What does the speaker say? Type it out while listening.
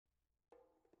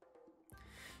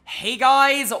Hey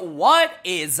guys, what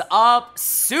is up?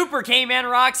 Super K-Man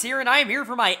Rocks here, and I am here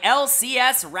for my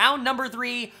LCS round number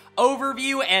 3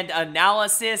 overview and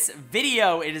analysis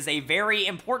video. It is a very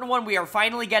important one. We are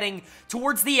finally getting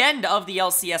towards the end of the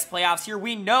LCS playoffs here.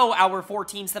 We know our 4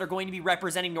 teams that are going to be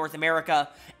representing North America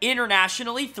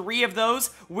internationally. 3 of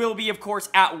those will be, of course,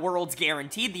 at Worlds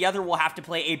guaranteed. The other will have to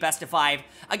play a best of 5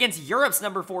 against Europe's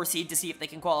number 4 seed to see if they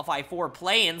can qualify for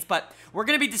play-ins, but we're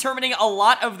going to be determining a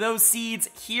lot of those seeds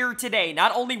here today.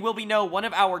 Not only will we know one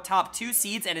of our top 2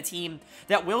 seeds and a team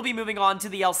that will be moving on to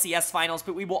the LCS finals,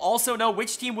 but we will also know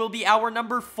which team will be our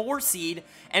number 4 seed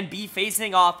and be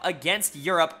facing off against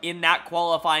Europe in that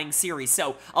qualifying series.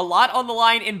 So a lot on the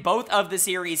line in both of the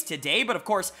series today, but of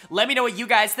course, let me know what you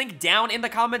guys think down in the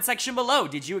comment section below.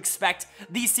 Did you expect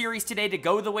these series today to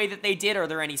go the way that they did? Are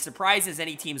there any surprises,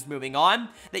 any teams moving on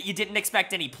that you didn't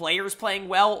expect, any players playing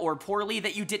well or poorly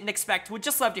that you didn't expect? Would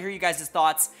just love to hear you guys'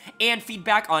 thoughts and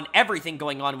feedback on everything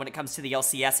going on when it comes to the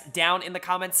LCS down in the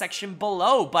comment section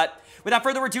below. But without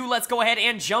further ado, let's go ahead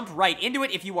and jump right into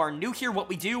it. If you are new here, what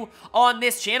we do on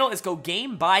this channel is go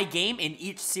game by game in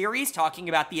each series, talking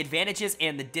about the advantages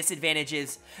and the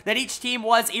disadvantages that each team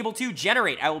was able to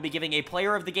generate. I will be giving a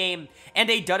player of the game and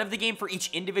a dud of the game for each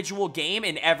individual game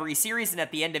in every series, and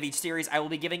at the end of each series, I will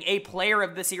be giving a player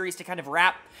of the series to kind of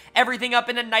wrap everything up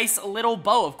in a nice little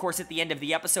bow. Of course, at the end of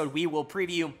the episode, we will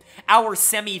preview our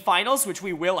semifinals, which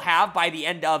we will have by the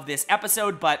end of this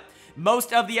episode, but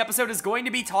most of the episode is going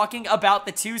to be talking about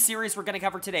the 2 series we're going to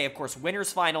cover today. Of course,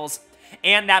 winners finals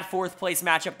and that 4th place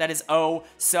matchup that is oh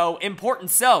so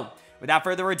important. So without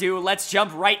further ado, let's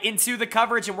jump right into the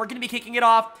coverage, and we're going to be kicking it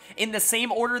off in the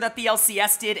same order that the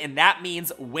LCS did, and that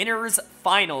means winners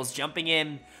finals, jumping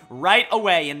in right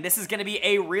away. And this is going to be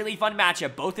a really fun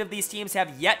matchup. Both of these teams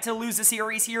have yet to lose a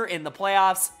series here in the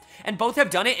playoffs, and both have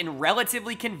done it in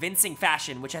relatively convincing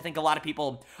fashion, which I think a lot of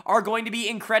people are going to be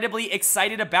incredibly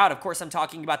excited about. Of course, I'm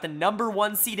talking about the number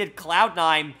 1 seeded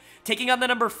Cloud9 taking on the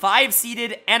number 5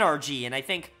 seeded NRG, and I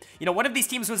think, you know, one of these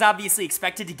teams was obviously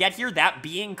expected to get here, that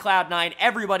being Cloud9.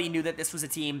 Everybody knew that this was a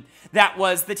team that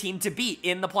was the team to beat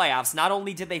in the playoffs. Not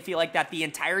only did they feel like that the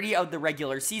entirety of the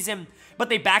regular season, but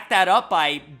they backed that up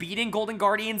by beating Golden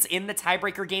Guardians in the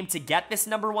tiebreaker game to get this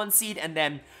number 1 seed, and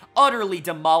then utterly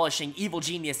demolishing Evil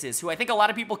Geniuses, who I think a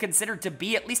lot of people considered to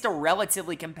be at least a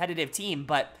relatively competitive team,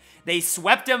 but they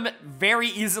swept them very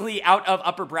easily out of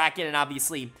upper bracket, and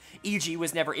obviously EG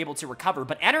was never able to recover.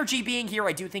 But NRG being here,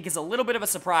 I do think, is a little bit of a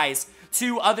surprise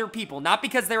to other people. Not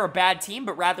because they're a bad team,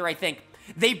 but rather I think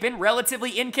they've been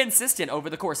relatively inconsistent over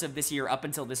the course of this year up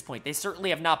until this point. They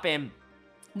certainly have not been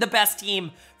the best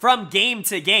team from game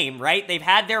to game, right? They've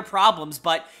had their problems,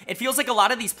 but it feels like a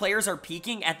lot of these players are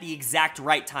peaking at the exact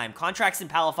right time. Contracts and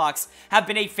Palafox have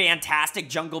been a fantastic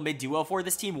jungle mid duo for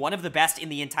this team, one of the best in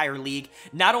the entire league,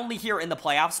 not only here in the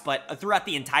playoffs, but throughout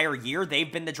the entire year. They've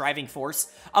been the driving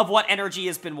force of what NRG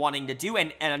has been wanting to do,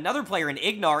 and another player in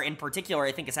Ignar in particular,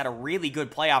 I think, has had a really good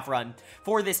playoff run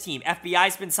for this team.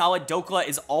 FBI's been solid. Dokla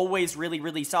is always really,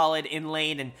 really solid in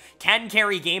lane and can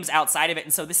carry games outside of it,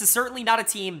 and so this is certainly not a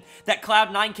team that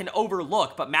Cloud9 can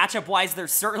overlook, but matchup-wise, they're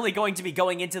certainly going to be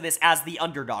going into this as the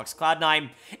underdogs.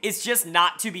 Cloud9 is just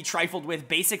not to be trifled with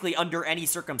basically under any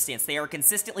circumstance. They are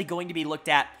consistently going to be looked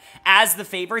at as the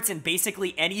favorites in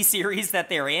basically any series that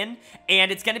they're in,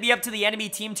 and it's going to be up to the enemy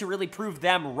team to really prove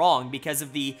them wrong because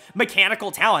of the mechanical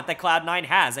talent that Cloud9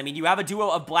 has. I mean, you have a duo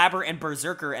of Blabber and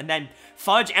Berserker, and then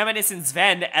Fudge, Eminus, and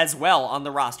Sven as well on the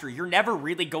roster. You're never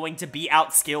really going to be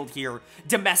outskilled here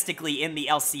domestically in the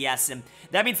LCS, and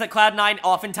that means that Cloud9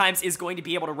 oftentimes is going to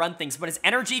be able to run things, but is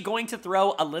NRG going to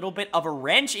throw a little bit of a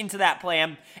wrench into that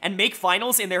plan and make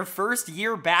finals in their first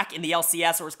year back in the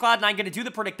LCS, or is Cloud9 going to do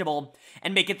the predictable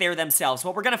and make it there themselves?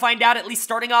 Well, we're going to find out, at least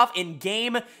starting off in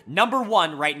game number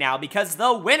 1 right now, because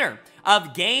the winner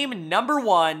of game number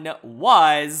 1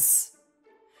 was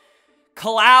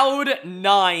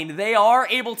Cloud9. They are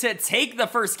able to take the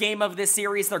first game of this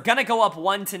series. They're gonna go up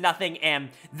 1-0, and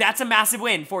that's a massive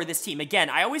win for this team. Again,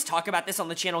 I always talk about this on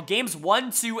the channel. Games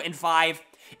 1, 2, and 5,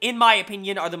 in my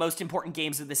opinion, are the most important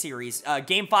games of the series.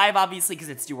 Game 5, obviously, because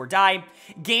it's do or die.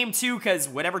 Game 2, because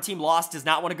whatever team lost does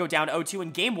not want to go down 0-2.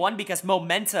 And Game 1, because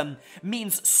momentum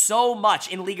means so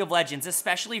much in League of Legends,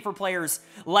 especially for players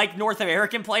like North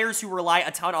American players who rely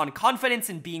a ton on confidence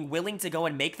and being willing to go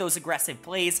and make those aggressive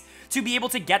plays. To be able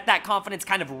to get that confidence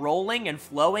kind of rolling and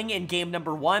flowing in game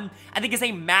number 1, I think is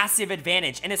a massive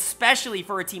advantage. And especially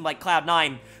for a team like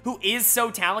Cloud9, who is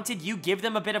so talented, you give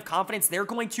them a bit of confidence, they're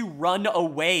going to run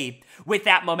away away with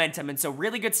that momentum. And so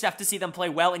really good stuff to see them play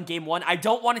well in game one. I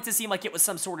don't want it to seem like it was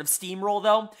some sort of steamroll,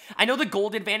 though. I know the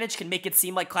gold advantage can make it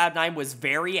seem like Cloud9 was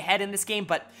very ahead in this game,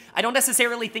 but I don't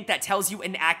necessarily think that tells you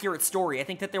an accurate story. I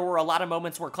think that there were a lot of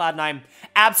moments where Cloud9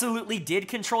 absolutely did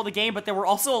control the game, but there were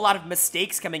also a lot of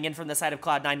mistakes coming in from the side of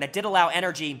Cloud9 that did allow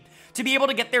Energy to be able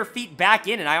to get their feet back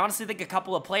in, and I honestly think a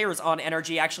couple of players on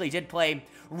Energy actually did play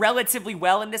relatively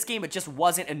well in this game. It just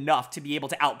wasn't enough to be able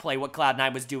to outplay what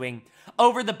Cloud9 was doing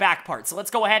over the back part. So let's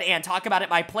go ahead and talk about it.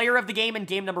 My player of the game in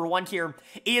game number one here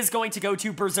is going to go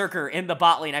to Berserker in the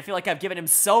bot lane. I feel like I've given him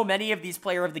so many of these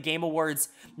player of the game awards,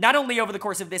 not only over the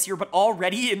course of this year, but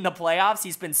already in the playoffs.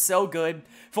 He's been so good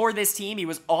for this team. He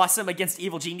was awesome against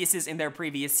Evil Geniuses in their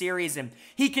previous series, and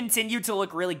he continued to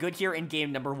look really good here in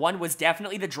game number one, was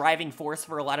definitely the driving force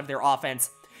for a lot of their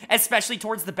offense, especially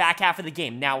towards the back half of the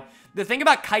game. Now, the thing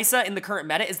about Kai'Sa in the current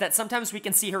meta is that sometimes we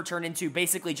can see her turn into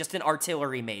basically just an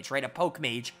artillery mage, right? A poke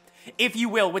mage, if you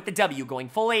will, with the W, going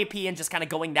full AP and just kind of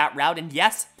going that route. And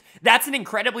yes, that's an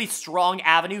incredibly strong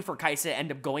avenue for Kai'Sa to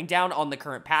end up going down on the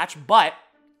current patch, but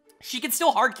she can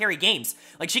still hard carry games.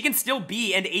 Like, she can still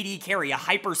be an AD carry, a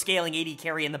hyper-scaling AD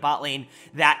carry in the bot lane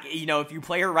that, you know, if you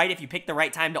play her right, if you pick the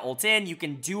right time to ult in, you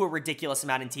can do a ridiculous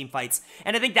amount in team fights.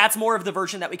 And I think that's more of the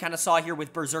version that we kind of saw here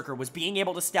with Berserker, was being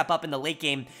able to step up in the late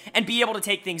game and be able to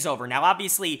take things over. Now,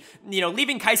 obviously, you know,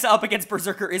 leaving Kai'Sa up against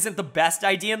Berserker isn't the best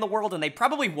idea in the world, and they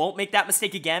probably won't make that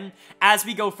mistake again as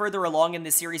we go further along in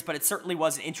this series, but it certainly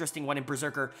was an interesting one, and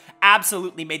Berserker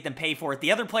absolutely made them pay for it.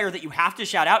 The other player that you have to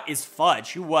shout out is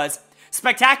Fudge, who was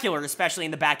spectacular, especially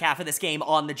in the back half of this game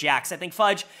on the Jax. I think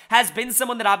Fudge has been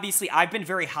someone that obviously I've been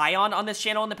very high on this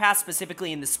channel in the past,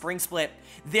 specifically in the spring split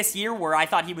this year, where I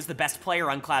thought he was the best player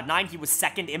on Cloud9. He was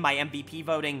second in my MVP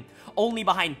voting, only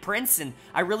behind Prince, and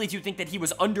I really do think that he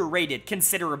was underrated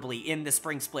considerably in the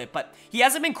spring split, but he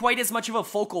hasn't been quite as much of a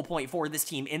focal point for this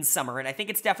team in summer, and I think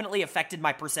it's definitely affected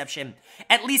my perception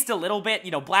at least a little bit.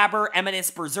 You know, Blabber,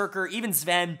 Eminus, Berserker, even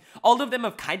Sven, all of them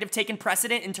have kind of taken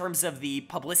precedent in terms of the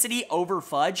publicity over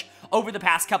Fudge over the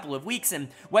past couple of weeks, and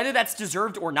whether that's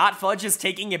deserved or not, Fudge is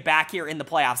taking it back here in the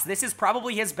playoffs. This is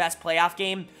probably his best playoff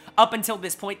game up until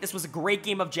this point. This was a great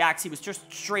game of Jax. He was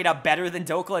just straight up better than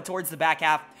Dokla towards the back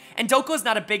half, and Dokla's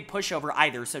not a big pushover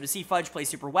either, so to see Fudge play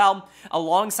super well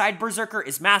alongside Berserker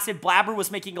is massive. Blabber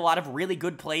was making a lot of really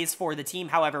good plays for the team.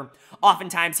 However,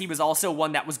 oftentimes he was also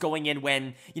one that was going in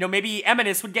when, you know, maybe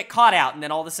Eminus would get caught out, and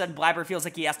then all of a sudden Blabber feels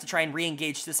like he has to try and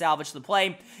re-engage to salvage the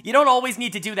play. You don't always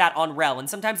need to do that on Rel, and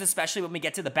sometimes, especially when we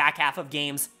get to the back half of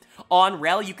games on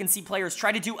Rel, you can see players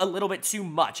try to do a little bit too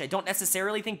much. I don't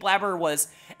necessarily think Blabber was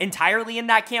entirely in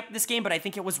that camp this game, but I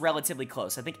think it was relatively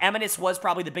close. I think Eminus was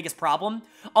probably the biggest problem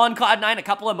on Cloud9. A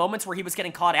couple of moments where he was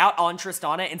getting caught out on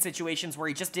Tristana in situations where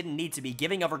he just didn't need to be,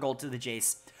 giving over gold to the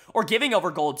Jace or giving over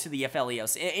gold to the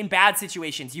Aphelios. In bad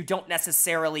situations, you don't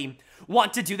necessarily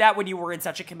want to do that when you were in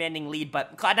such a commanding lead,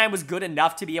 but Cloud9 was good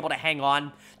enough to be able to hang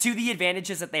on to the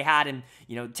advantages that they had and,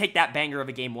 you know, take that banger of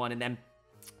a game one. And then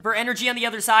for Energy on the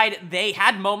other side, they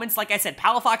had moments, like I said,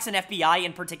 Palafox and FBI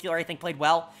in particular, I think, played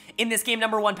well. In this game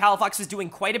number one, Palafox was doing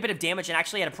quite a bit of damage and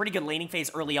actually had a pretty good laning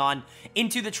phase early on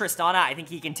into the Tristana. I think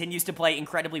he continues to play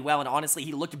incredibly well, and honestly,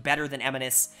 he looked better than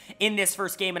Eminus in this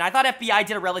first game, and I thought FBI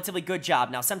did a relatively good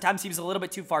job. Now, sometimes he was a little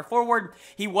bit too far forward.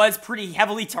 He was pretty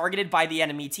heavily targeted by the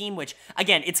enemy team, which,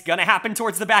 again, it's gonna happen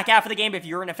towards the back half of the game if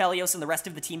you're an Aphelios and the rest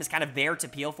of the team is kind of there to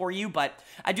peel for you, but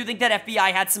I do think that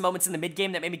FBI had some moments in the mid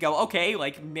game that made me go, okay,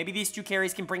 like, maybe these two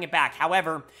carries can bring it back.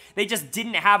 However, they just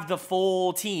didn't have the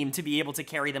full team to be able to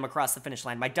carry them across the finish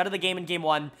line. My dud of the game in game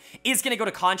one is going to go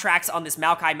to Contracts on this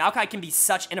Maokai. Maokai can be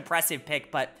such an oppressive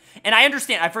pick, but, and I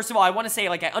understand, first of all, I want to say,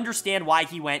 like, I understand why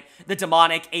he went the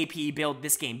demonic AP build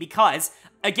this game, because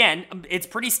again, it's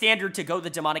pretty standard to go the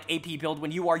demonic AP build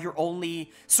when you are your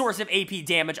only source of AP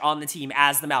damage on the team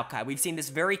as the Maokai. We've seen this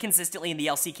very consistently in the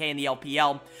LCK and the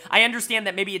LPL. I understand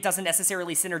that maybe it doesn't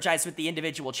necessarily synergize with the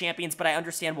individual champions, but I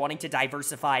understand wanting to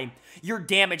diversify your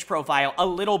damage profile a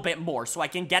little bit more, so I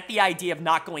can get the idea of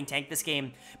not going tank this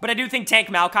game, but I do think tank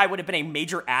Maokai would have been a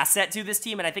major asset to this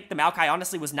team, and I think the Maokai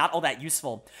honestly was not all that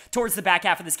useful towards the back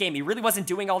half of this game. He really wasn't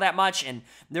doing all that much, and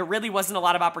there really wasn't a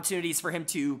lot of opportunities for him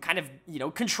to kind of, you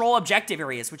know, control objective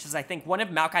areas, which is, I think, one of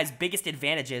Maokai's biggest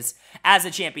advantages as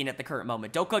a champion at the current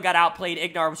moment. Dokka got outplayed,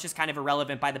 Ignar was just kind of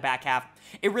irrelevant by the back half.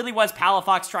 It really was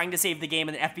Palafox trying to save the game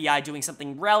and the FBI doing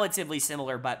something relatively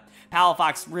similar, but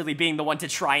Palafox really being the one to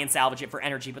try and salvage it for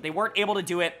Energy, but they weren't able to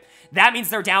do it. That means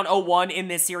they're down 0-1 in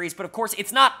this series, but of course,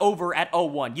 it's not over at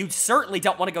 0-1. You certainly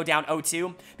don't want to go down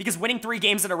 0-2, because winning 3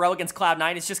 games in a row against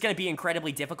Cloud9 is just going to be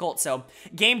incredibly difficult, so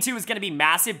Game 2 is going to be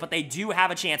massive, but they do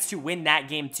have a chance to win that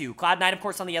Game 2. Cloud9, of of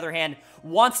course, on the other hand,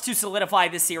 wants to solidify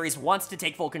this series, wants to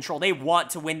take full control. They want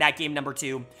to win that game number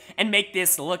 2 and make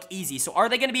this look easy. So are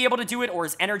they going to be able to do it, or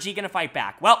is Energy going to fight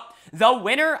back? Well, the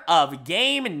winner of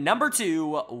game number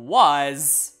 2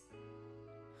 was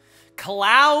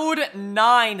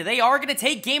Cloud9. They are going to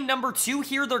take game number 2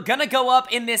 here. They're going to go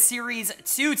up in this series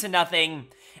 2-0.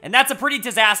 And that's a pretty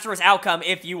disastrous outcome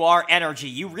if you are Energy.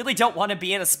 You really don't want to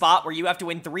be in a spot where you have to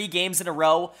win 3 games in a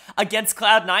row against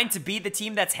Cloud9 to be the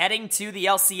team that's heading to the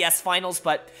LCS finals,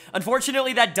 but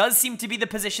unfortunately that does seem to be the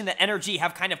position that Energy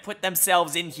have kind of put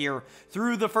themselves in here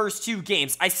through the first 2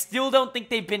 games. I still don't think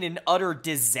they've been an utter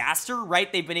disaster,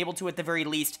 right? They've been able to, at the very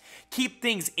least, keep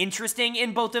things interesting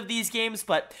in both of these games,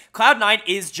 but Cloud9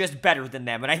 is just better than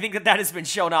them, and I think that that has been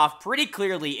shown off pretty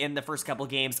clearly in the first couple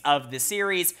games of this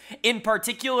series. In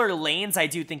particular, lanes, I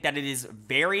do think that it is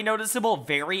very noticeable,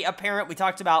 very apparent. We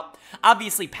talked about,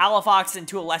 obviously, Palafox and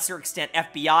to a lesser extent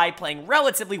FBI playing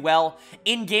relatively well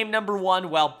in game number 1.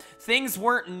 Well, things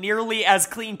weren't nearly as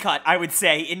clean-cut, I would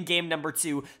say, in game number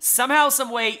 2. Somehow,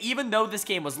 someway, even though this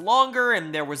game was longer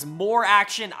and there was more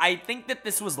action, I think that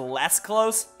this was less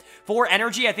close. For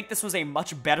Energy, I think this was a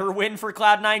much better win for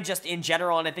Cloud9 just in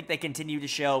general, and I think they continue to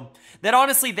show that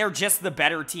honestly they're just the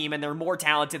better team and they're more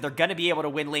talented. They're going to be able to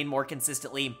win lane more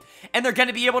consistently, and they're going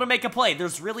to be able to make a play.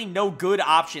 There's really no good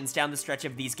options down the stretch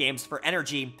of these games for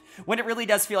Energy when it really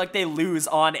does feel like they lose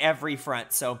on every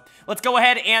front. So let's go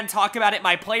ahead and talk about it.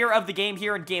 My player of the game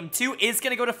here in game 2 is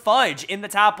going to go to Fudge in the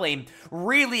top lane.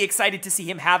 Really excited to see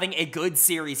him having a good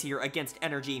series here against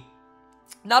Energy.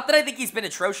 Not that I think he's been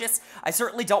atrocious. I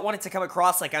certainly don't want it to come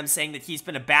across like I'm saying that he's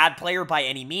been a bad player by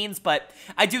any means, but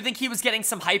I do think he was getting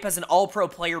some hype as an all-pro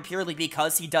player purely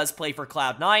because he does play for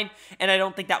Cloud9, and I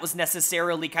don't think that was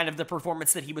necessarily kind of the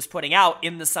performance that he was putting out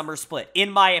in the summer split, in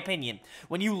my opinion.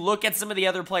 When you look at some of the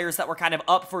other players that were kind of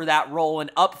up for that role and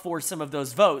up for some of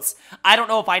those votes, I don't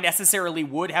know if I necessarily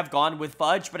would have gone with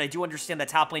Fudge, but I do understand that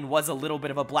top lane was a little bit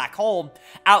of a black hole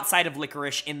outside of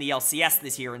Licorice in the LCS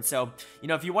this year, and so, you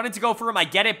know, if you wanted to go for him,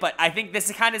 I get it, but I think this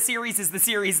kind of series is the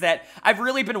series that I've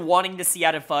really been wanting to see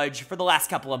out of Fudge for the last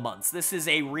couple of months. This is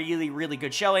a really, really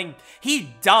good showing.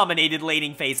 He dominated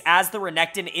laning phase as the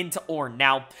Renekton into Ornn.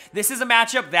 Now, this is a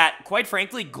matchup that, quite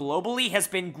frankly, globally has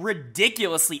been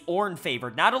ridiculously Ornn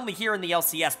favored, not only here in the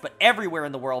LCS, but everywhere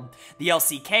in the world. The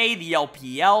LCK, the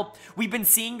LPL. We've been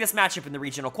seeing this matchup in the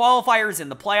regional qualifiers, in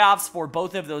the playoffs for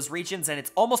both of those regions, and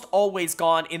it's almost always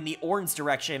gone in the Ornn's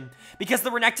direction because the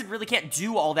Renekton really can't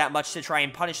do all that much to try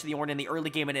and punish the Ornn in the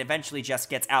early game, and it eventually just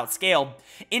gets outscaled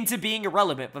into being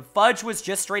irrelevant. But Fudge was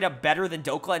just straight up better than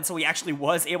Dokla, and so he actually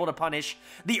was able to punish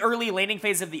the early laning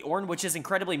phase of the Ornn, which is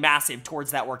incredibly massive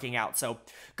towards that working out. So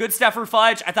good stuff for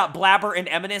Fudge. I thought Blabber and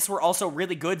Eminus were also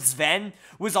really good. Sven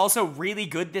was also really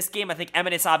good this game. I think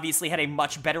Eminus obviously had a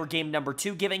much better game number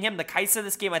 2. Giving him the Kai'Sa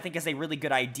this game I think is a really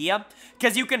good idea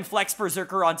because you can flex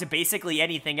Berserker onto basically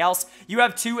anything else. You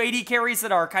have 2 AD carries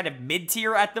that are kind of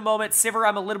mid-tier at the moment. Sivir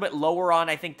I'm a little bit lower on,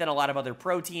 I think, than a lot of other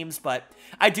pro teams, but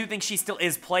I do think she still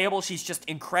is playable. She's just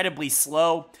incredibly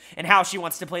slow in how she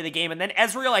wants to play the game. And then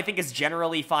Ezreal, I think, is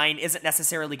generally fine. Isn't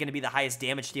necessarily going to be the highest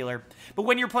damage dealer. But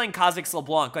when you're playing Kha'Zix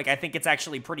LeBlanc, like, I think it's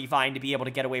actually pretty fine to be able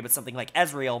to get away with something like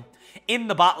Ezreal in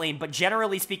the bot lane. But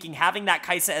generally speaking, having that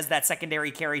Kai'Sa as that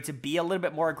secondary carry to be a little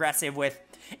bit more aggressive with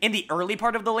in the early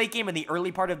part of the late game and the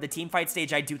early part of the teamfight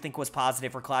stage, I do think was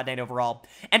positive for Cloud9 overall.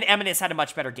 And Eminus had a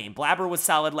much better game. Blabber was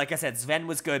solid. Like I said, Sven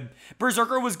was good.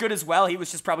 Berserker was good as well. He was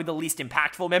just probably the least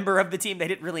impactful member of the team. They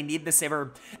didn't really need the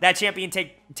Sivir. That champion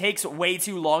takes way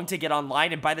too long to get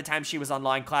online, and by the time she was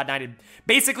online, Cloud9 had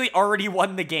basically already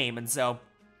won the game, and so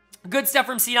good stuff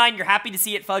from C9. You're happy to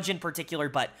see it, Fudge in particular,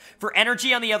 but for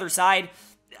Energy on the other side,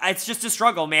 it's just a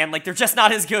struggle, man. Like, they're just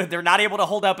not as good. They're not able to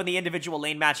hold up in the individual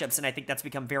lane matchups, and I think that's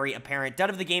become very apparent. Done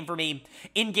of the game for me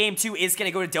in game 2 is going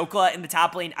to go to Dokla in the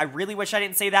top lane. I really wish I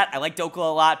didn't say that. I like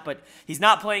Dokla a lot, but he's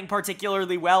not playing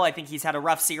particularly well. I think he's had a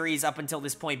rough series up until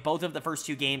this point. Both of the first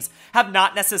 2 games have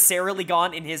not necessarily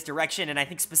gone in his direction, and I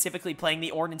think specifically playing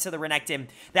the Ornn into the Renekton,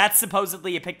 that's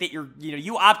supposedly a pick that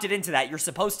you opted into that. You're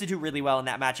supposed to do really well in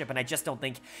that matchup, and I just don't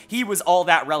think he was all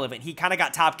that relevant. He kind of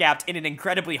got top-gapped in an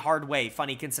incredibly hard way.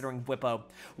 Funny considering Whippo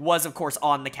was, of course,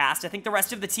 on the cast. I think the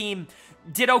rest of the team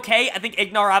did okay. I think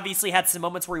Ignar obviously had some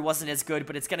moments where he wasn't as good,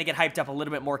 but it's going to get hyped up a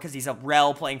little bit more because he's a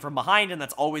Rel playing from behind, and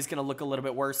that's always going to look a little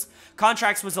bit worse.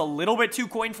 Contracts was a little bit too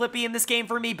coin flippy in this game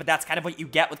for me, but that's kind of what you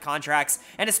get with Contracts,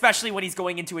 and especially when he's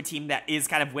going into a team that is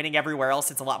kind of winning everywhere else,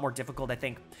 it's a lot more difficult, I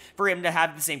think, for him to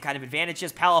have the same kind of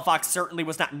advantages. Palafox certainly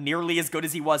was not nearly as good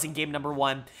as he was in game number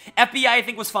 1. FBI, I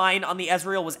think, was fine on the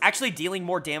Ezreal, was actually dealing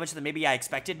more damage than maybe I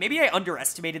expected. Maybe I underestimated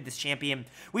underestimated this champion.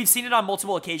 We've seen it on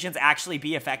multiple occasions actually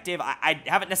be effective. I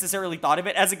haven't necessarily thought of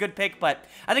it as a good pick, but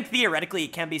I think theoretically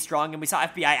it can be strong, and we saw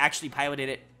FBI actually pilot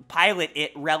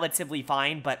it relatively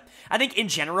fine, but I think in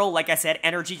general, like I said,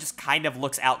 Energy just kind of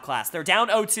looks outclassed. They're down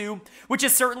 0-2, which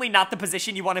is certainly not the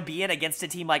position you want to be in against a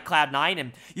team like Cloud9,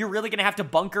 and you're really going to have to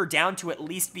bunker down to at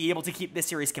least be able to keep this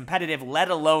series competitive, let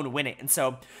alone win it. And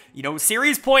so, you know,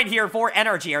 series point here for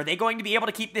Energy. Are they going to be able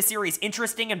to keep this series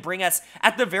interesting and bring us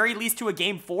at the very least to a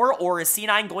Game 4, or is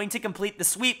C9 going to complete the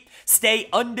sweep, stay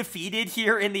undefeated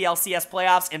here in the LCS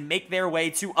playoffs, and make their way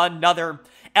to another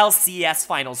LCS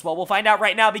Finals? Well, we'll find out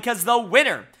right now, because the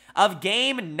winner of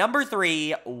game number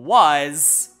 3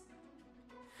 was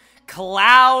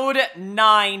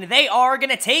Cloud9. They are going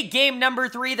to take game number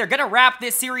 3. They're going to wrap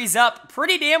this series up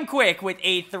pretty damn quick with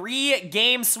a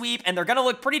 3-game sweep, and they're going to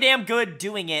look pretty damn good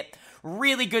doing it.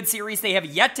 Really good series. They have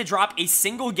yet to drop a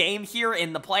single game here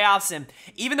in the playoffs, and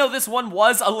even though this one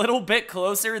was a little bit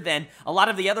closer than a lot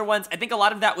of the other ones, I think a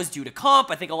lot of that was due to comp.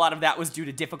 I think a lot of that was due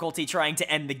to difficulty trying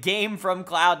to end the game from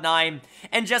Cloud9,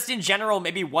 and just in general,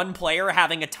 maybe one player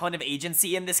having a ton of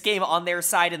agency in this game on their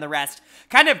side and the rest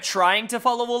kind of trying to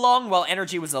follow along, while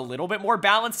Energy was a little bit more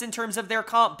balanced in terms of their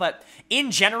comp. But in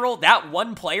general, that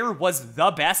one player was the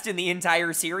best in the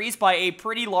entire series by a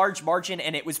pretty large margin,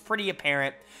 and it was pretty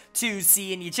apparent to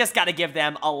see, and you just got to give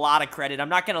them a lot of credit. I'm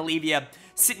not going to leave you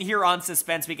sitting here on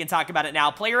suspense. We can talk about it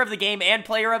now. Player of the game and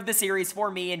player of the series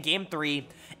for me in Game 3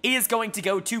 is going to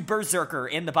go to Berserker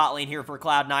in the bot lane here for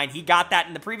Cloud9. He got that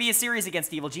in the previous series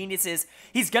against Evil Geniuses.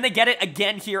 He's going to get it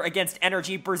again here against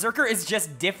Energy. Berserker is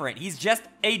just different. He's just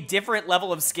a different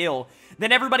level of skill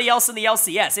than everybody else in the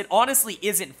LCS. It honestly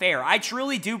isn't fair. I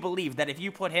truly do believe that if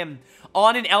you put him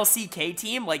on an LCK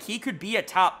team, like, he could be a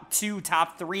top 2,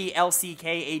 top 3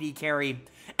 LCK AD carry,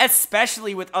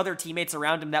 especially with other teammates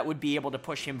around him that would be able to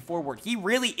push him forward. He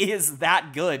really is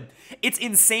that good. It's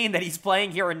insane that he's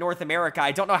playing here in North America.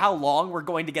 I don't know how long we're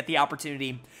going to get the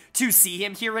opportunity to see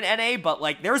him here in NA, but,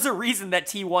 like, there's a reason that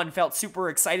T1 felt super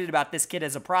excited about this kid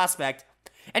as a prospect,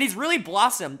 and he's really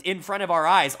blossomed in front of our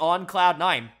eyes on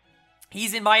Cloud9.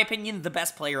 He's, in my opinion, the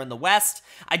best player in the West.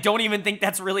 I don't even think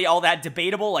that's really all that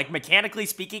debatable. Like, mechanically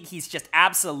speaking, he's just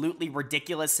absolutely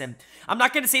ridiculous. And I'm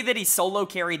not going to say that he solo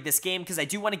carried this game, because I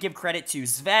do want to give credit to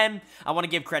Sven. I want to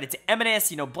give credit to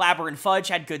Eminus. You know, Blabber and Fudge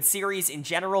had good series in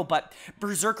general, but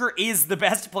Berserker is the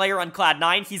best player on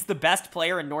Cloud9. He's the best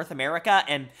player in North America,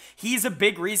 and he's a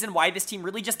big reason why this team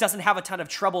really just doesn't have a ton of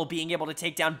trouble being able to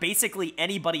take down basically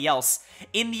anybody else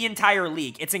in the entire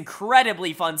league. It's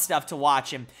incredibly fun stuff to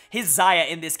watch, and his Zaya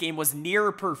in this game was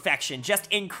near perfection. Just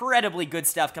incredibly good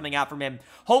stuff coming out from him.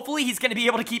 Hopefully he's going to be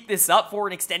able to keep this up for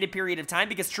an extended period of time,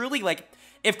 because truly, like,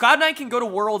 if Cloud9 can go to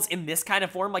Worlds in this kind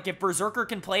of form, like if Berserker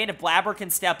can play and if Blabber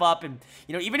can step up, and,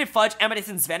 you know, even if Fudge, Eminence,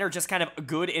 and Sven are just kind of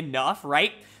good enough,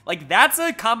 right? Like, that's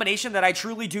a combination that I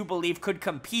truly do believe could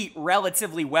compete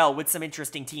relatively well with some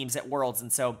interesting teams at Worlds,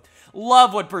 and so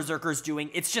love what Berserker's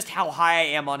doing. It's just how high I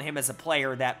am on him as a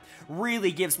player that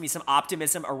really gives me some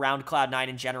optimism around Cloud9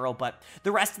 in general, but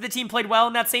the rest of the team played well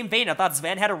in that same vein. I thought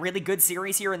Sven had a really good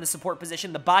series here in the support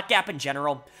position. The bot gap in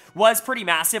general was pretty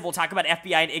massive. We'll talk about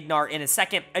FBI and Ignar in a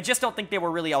second. I just don't think they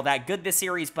were really all that good this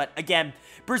series, but again,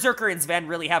 Berserker and Sven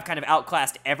really have kind of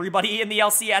outclassed everybody in the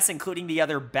LCS, including the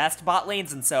other best bot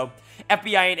lanes, and so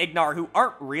FBI and Ignar, who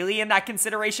aren't really in that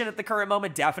consideration at the current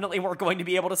moment, definitely weren't going to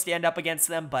be able to stand up against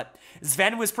them, but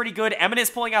Sven was pretty good. Eminus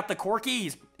pulling out the Corki.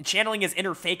 He's channeling his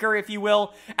inner Faker, if you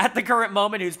will, at the current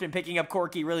moment, who's been picking up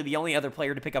Corki, really the only other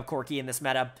player to pick up Corki in this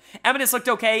meta. Eminus looked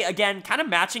okay, again, kind of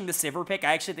matching the Sivir pick.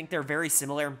 I actually think they're very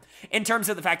similar in terms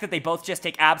of the fact that they both just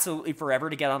take absolutely forever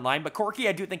to get online, but Corki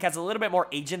I do think has a little bit more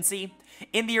agency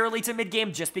in the early to mid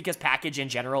game, just because package in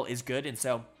general is good, and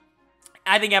so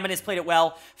I think Eminence played it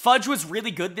well. Fudge was really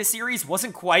good this series.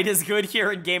 Wasn't quite as good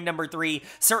here in game number 3.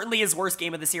 Certainly his worst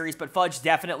game of the series, but Fudge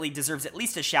definitely deserves at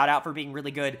least a shout out for being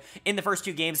really good in the first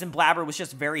 2 games, and Blabber was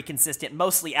just very consistent,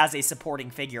 mostly as a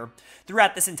supporting figure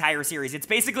throughout this entire series. It's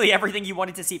basically everything you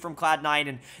wanted to see from Cloud9,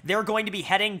 and they're going to be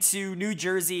heading to New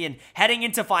Jersey and heading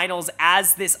into finals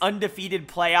as this undefeated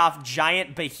playoff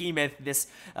giant behemoth, this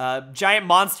giant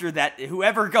monster that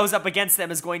whoever goes up against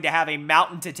them is going to have a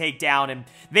mountain to take down, and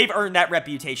they've earned that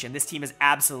reputation. This team is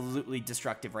absolutely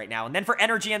destructive right now. And then for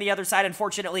Energy on the other side,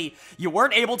 unfortunately, you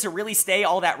weren't able to really stay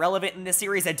all that relevant in this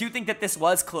series. I do think that this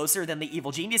was closer than the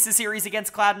Evil Geniuses series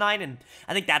against Cloud9, and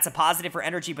I think that's a positive for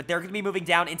Energy, but they're going to be moving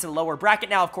down into the lower bracket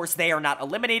now. Of course, they are not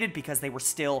eliminated because they were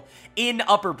still in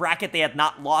upper bracket. They had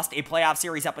not lost a playoff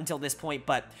series up until this point,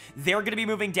 but they're going to be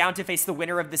moving down to face the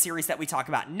winner of the series that we talk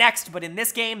about next. But in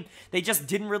this game, they just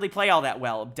didn't really play all that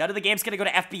well. Dud of the game's going to go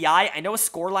to FBI. I know a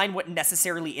scoreline wouldn't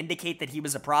necessarily indicate that he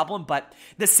was a problem, but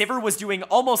the Sivir was doing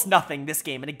almost nothing this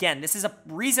game. And again, this is a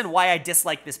reason why I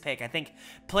dislike this pick. I think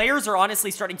players are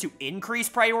honestly starting to increase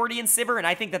priority in Sivir, and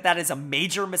I think that that is a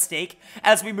major mistake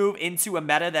as we move into a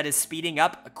meta that is speeding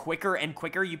up quicker and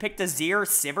quicker. You picked Azir,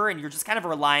 Sivir, and you're just kind of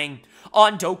relying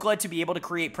on Dokla to be able to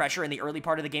create pressure in the early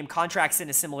part of the game. Contracts in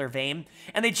a similar vein,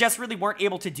 and they just really weren't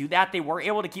able to do that. They were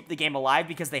able to keep the game alive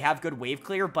because they have good wave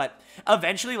clear, but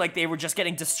eventually, like, they were just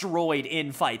getting destroyed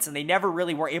in fights, and they never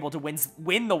really were able to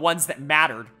win the ones that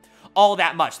mattered all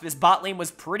that much. This bot lane was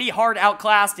pretty hard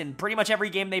outclassed in pretty much every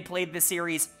game they played this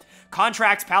series.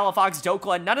 Contracts, Palafox,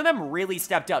 Dokla, none of them really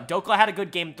stepped up. Dokla had a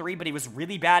good game 3, but he was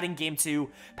really bad in game 2.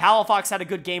 Palafox had a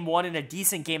good game 1 and a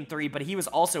decent game 3, but he was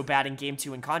also bad in game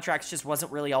 2, and Contracts just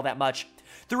wasn't really all that much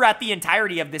throughout the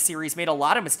entirety of this series. Made a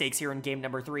lot of mistakes here in game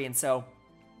number 3, and so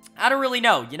I don't really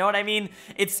know, you know what I mean?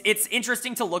 It's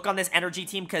interesting to look on this energy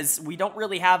team because we don't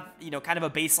really have, you know, kind of a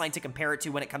baseline to compare it to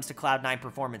when it comes to Cloud9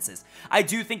 performances. I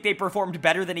do think they performed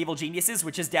better than Evil Geniuses,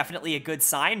 which is definitely a good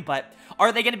sign, but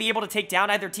are they going to be able to take down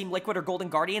either Team Liquid or Golden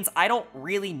Guardians? I don't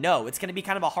really know. It's going to be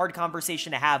kind of a hard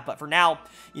conversation to have, but for now,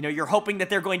 you know, you're hoping that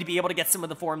they're going to be able to get some of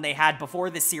the form they had before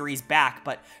this series back,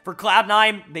 but for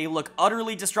Cloud9, they look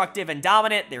utterly destructive and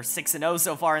dominant. They're 6-0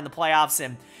 so far in the playoffs,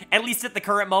 and at least at the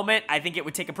current moment, I think it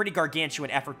would take a pretty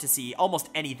gargantuan effort to see almost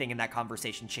anything in that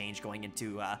conversation change going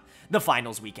into the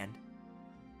finals weekend.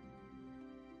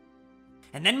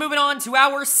 And then moving on to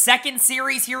our second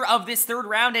series here of this third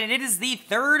round, and it is the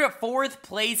fourth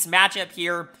place matchup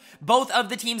here. Both of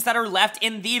the teams that are left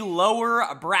in the lower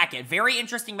bracket. Very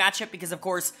interesting matchup because, of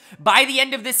course, by the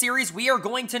end of this series, we are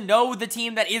going to know the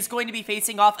team that is going to be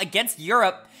facing off against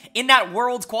Europe in that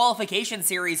Worlds qualification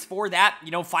series for that, you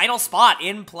know, final spot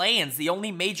in play-ins, the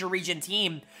only major region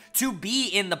team to be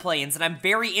in the play-ins, and I'm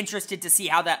very interested to see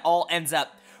how that all ends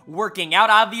up working out,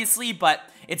 obviously, but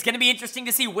it's going to be interesting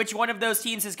to see which one of those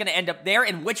teams is going to end up there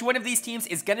and which one of these teams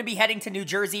is going to be heading to New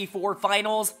Jersey for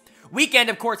finals weekend.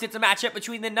 Of course, it's a matchup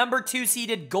between the number 2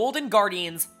 seeded Golden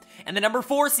Guardians and the number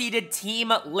 4 seeded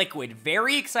Team Liquid.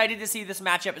 Very excited to see this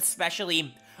matchup,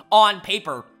 especially on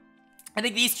paper. I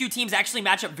think these two teams actually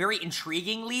match up very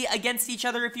intriguingly against each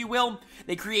other, if you will.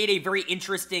 They create a very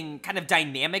interesting kind of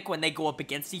dynamic when they go up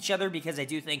against each other because I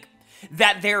do think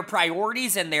that their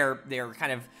priorities and their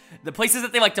kind of the places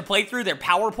that they like to play through, their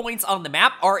power points on the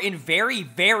map are in very,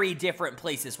 very different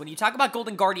places. When you talk about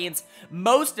Golden Guardians,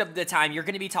 most of the time you're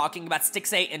going to be talking about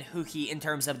Stixxay and Huki in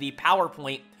terms of the power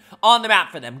point on the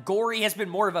map for them. Gory has been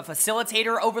more of a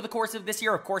facilitator over the course of this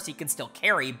year. Of course, he can still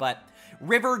carry, but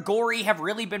River, Gory have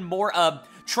really been more of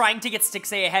trying to get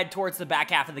Stixxay ahead towards the back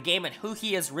half of the game, and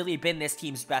Huki has really been this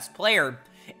team's best player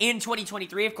in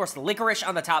 2023. Of course, the Licorice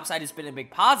on the top side has been a big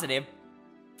positive,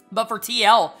 but for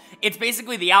TL, it's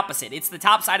basically the opposite. It's the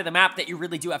top side of the map that you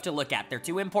really do have to look at. Their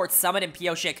two imports, Summit and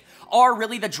Pioshik, are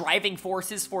really the driving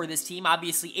forces for this team.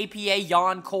 Obviously, APA,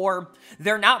 Yon, Core,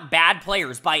 they're not bad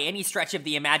players by any stretch of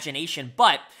the imagination,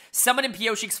 but Summit and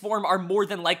Pioshik's form are more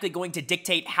than likely going to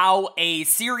dictate how a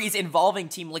series involving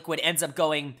Team Liquid ends up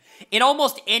going in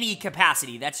almost any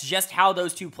capacity. That's just how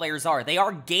those two players are. They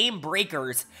are game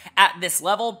breakers at this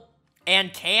level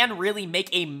and can really make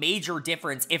a major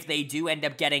difference if they do end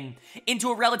up getting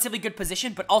into a relatively good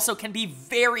position, but also can be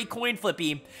very coin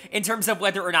flippy in terms of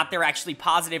whether or not they're actually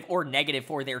positive or negative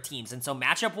for their teams. And so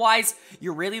matchup-wise,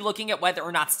 you're really looking at whether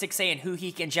or not Stixxay and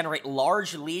Huki can generate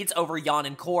large leads over Yon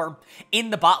and Core in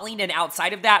the bot lane, and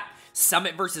outside of that,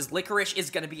 Summit versus Licorice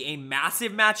is going to be a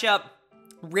massive matchup.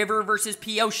 River versus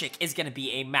Pioshik is going to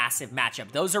be a massive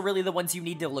matchup. Those are really the ones you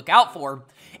need to look out for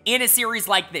in a series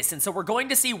like this. And so we're going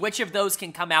to see which of those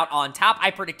can come out on top. I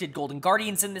predicted Golden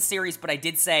Guardians in this series, but I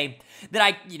did say that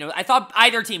I thought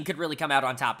either team could really come out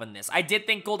on top in this. I did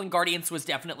think Golden Guardians was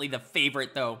definitely the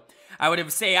favorite, though. I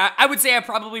would say I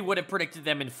probably would have predicted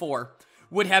them in 4.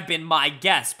 Would have been my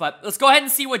guess. But let's go ahead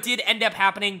and see what did end up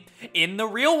happening in the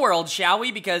real world, shall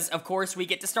we? Because, of course, we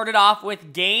get to start it off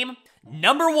with game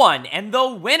number 1, and the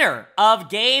winner of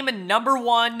game number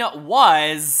 1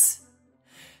 was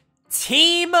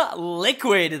Team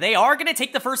Liquid. They are going to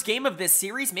take the first game of this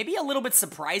series, maybe a little bit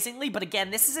surprisingly, but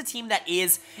again, this is a team that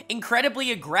is incredibly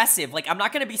aggressive. Like, I'm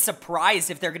not going to be surprised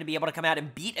if they're going to be able to come out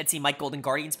and beat a team like Golden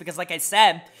Guardians, because like I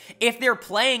said, if they're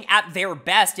playing at their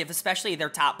best, if especially their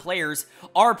top players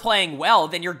are playing well,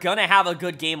 then you're going to have a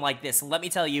good game like this. And let me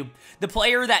tell you, the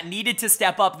player that needed to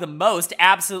step up the most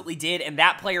absolutely did, and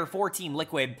that player for Team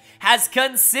Liquid has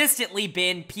consistently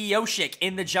been Pioshik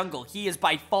in the jungle. He is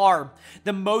by far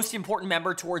the most important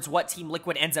member towards what Team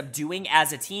Liquid ends up doing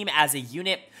as a team, as a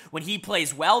unit. When he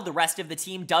plays well, the rest of the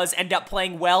team does end up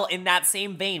playing well in that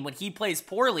same vein. When he plays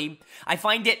poorly, I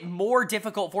find it more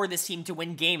difficult for this team to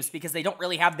win games because they don't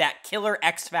really have that killer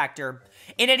X factor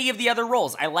in any of the other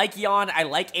roles. I like Yon, I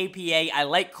like APA, I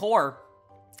like Core,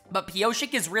 but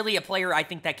Pyosik is really a player I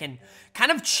think that can kind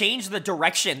of change the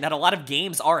direction that a lot of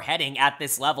games are heading at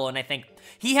this level, and I think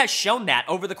he has shown that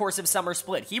over the course of Summer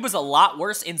Split. He was a lot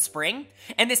worse in Spring,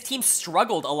 and this team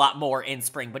struggled a lot more in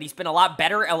Spring, but he's been a lot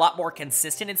better, a lot more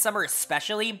consistent in Summer,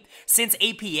 especially since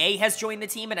APA has joined the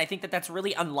team, and I think that that's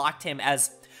really unlocked him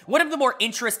as one of the more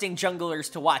interesting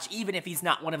junglers to watch, even if he's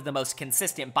not one of the most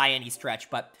consistent by any stretch.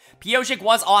 But Pyosik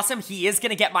was awesome. He is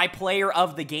going to get my player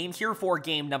of the game here for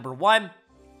game number 1.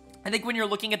 I think when you're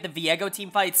looking at the Viego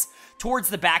team fights towards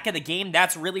the back of the game,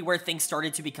 that's really where things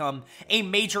started to become a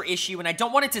major issue, and I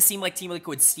don't want it to seem like Team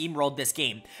Liquid steamrolled this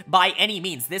game by any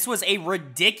means. This was a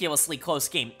ridiculously close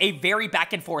game, a very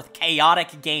back-and-forth,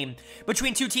 chaotic game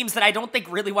between two teams that I don't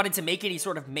think really wanted to make any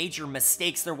sort of major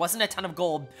mistakes. There wasn't a ton of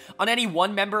gold on any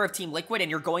one member of Team Liquid, and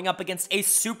you're going up against a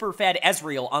super-fed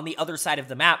Ezreal on the other side of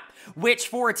the map, which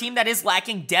for a team that is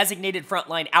lacking designated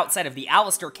frontline outside of the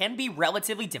Alistar can be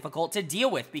relatively difficult to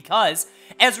deal with because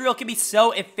Ezreal can be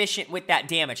so efficient with that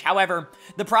damage. However,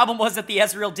 the problem was that the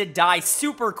Ezreal did die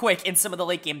super quick in some of the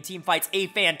late game team fights. A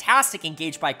fantastic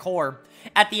engage by Core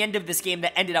at the end of this game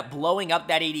that ended up blowing up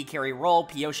that AD carry role.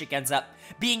 Pyosik ends up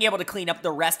being able to clean up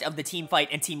the rest of the team fight,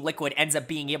 and Team Liquid ends up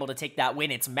being able to take that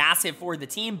win. It's massive for the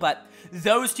team, but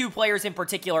those two players in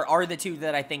particular are the two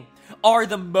that I think are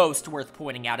the most worth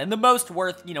pointing out, and the most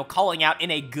worth, calling out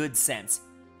in a good sense.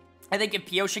 I think if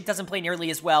Pyosik doesn't play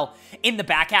nearly as well in the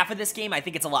back half of this game, I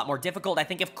think it's a lot more difficult. I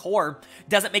think if Core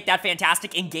doesn't make that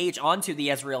fantastic engage onto the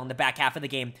Ezreal in the back half of the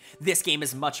game, this game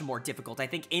is much more difficult. I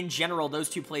think in general, those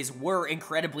two plays were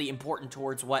incredibly important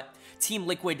towards what Team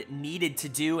Liquid needed to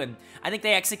do, and I think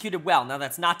they executed well. Now,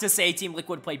 that's not to say Team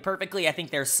Liquid played perfectly. I think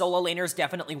their solo laners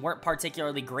definitely weren't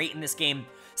particularly great in this game.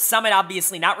 Summit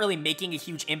obviously not really making a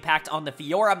huge impact on the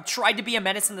Fiora. Tried to be a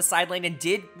menace in the side lane and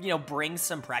did, bring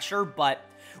some pressure, but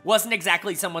wasn't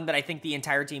exactly someone that I think the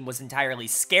entire team was entirely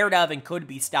scared of and could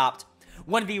be stopped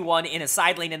 1v1 in a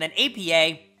side lane. And then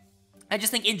APA, I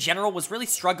just think in general was really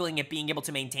struggling at being able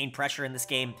to maintain pressure in this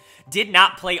game. Did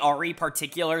not play Ahri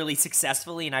particularly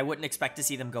successfully, and I wouldn't expect to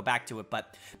see them go back to it.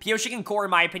 But Pyosik and Core,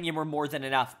 in my opinion, were more than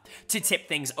enough to tip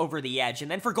things over the edge. And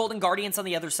then for Golden Guardians on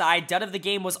the other side, dud of the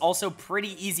game was also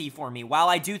pretty easy for me. While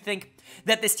I do think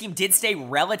that this team did stay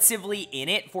relatively in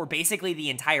it for basically the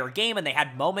entire game, and they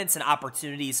had moments and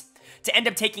opportunities to end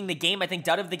up taking the game, I think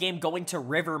dud of the game going to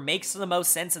River makes the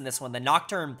most sense in this one. The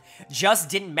Nocturne just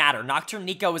didn't matter. Nocturne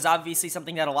Neeko is obviously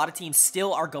something that a lot of teams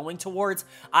still are going towards.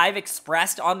 I've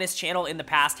expressed on this channel in the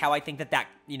past how I think that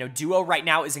duo right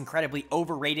now is incredibly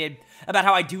overrated, about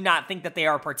how I do not think that they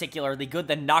are particularly good.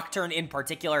 The Nocturne in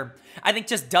particular, I think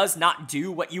just does not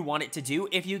do what you want it to do.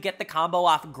 If you get the combo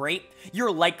off great,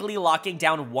 you're likely locking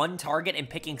down one target and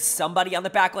picking somebody on the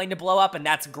back lane to blow up, and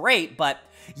that's great, but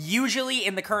usually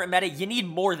in the current meta, you need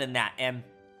more than that, and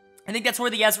I think that's where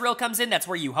the Ezreal comes in. That's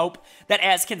where you hope that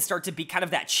Ez can start to be kind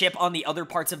of that chip on the other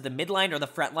parts of the mid line or the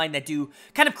front line that do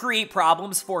kind of create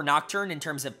problems for Nocturne in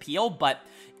terms of peel, but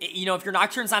if your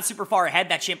Nocturne's not super far ahead,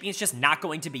 that champion's just not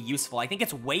going to be useful. I think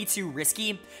it's way too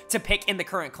risky to pick in the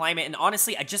current climate, and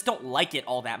honestly, I just don't like it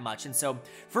all that much. And so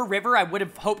for River, I would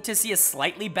have hoped to see a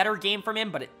slightly better game from him,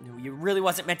 but it really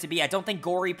wasn't meant to be. I don't think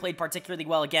Gory played particularly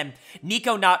well. Again,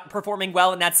 Neeko not performing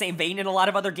well in that same vein in a lot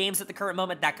of other games at the current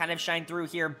moment. That kind of shined through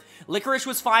here. Licorice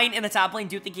was fine in the top lane.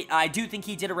 I do think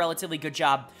he did a relatively good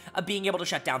job of being able to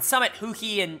shut down Summit.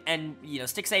 Huhi and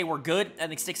Stixay were good. I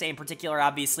think Stixay in particular,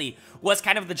 obviously, was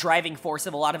kind of the driving force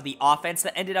of a lot of the offense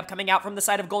that ended up coming out from the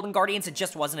side of Golden Guardians. It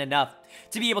just wasn't enough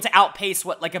to be able to outpace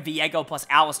what like a Viego plus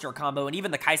Alistar combo and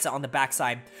even the Kai'Sa on the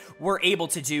backside were able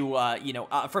to do,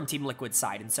 from Team Liquid's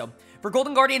side. And so for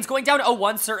Golden Guardians, going down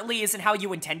 0-1 certainly isn't how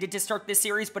you intended to start this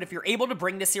series, but if you're able to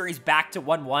bring this series back to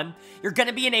 1-1, you're going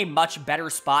to be in a much better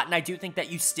spot, and I do think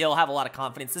that you still have a lot of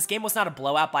confidence. This game was not a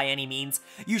blowout by any means.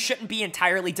 You shouldn't be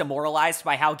entirely demoralized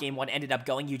by how Game 1 ended up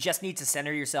going. You just need to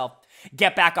center yourself,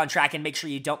 get back on track, and make sure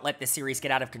you don't let this series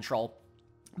get out of control.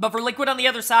 But for Liquid on the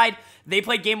other side, they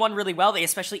played Game 1 really well. They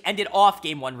especially ended off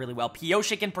Game 1 really well.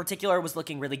 Pyosik in particular was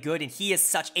looking really good, and he is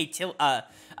such a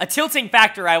tilting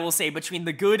factor, I will say, between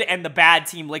the good and the bad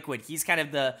Team Liquid. He's kind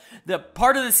of the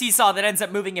part of the seesaw that ends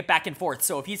up moving it back and forth.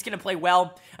 So if he's going to play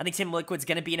well, I think Team Liquid's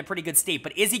going to be in a pretty good state.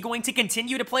 But is he going to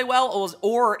continue to play well,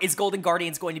 or is Golden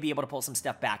Guardians going to be able to pull some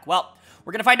stuff back? Well,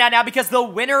 we're going to find out now, because the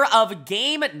winner of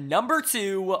Game number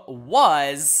 2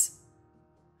 was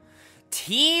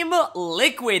Team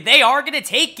Liquid, they are going to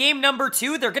take game number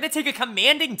 2. They're going to take a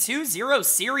commanding 2-0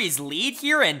 series lead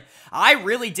here, and I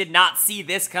really did not see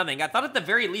this coming. I thought at the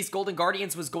very least Golden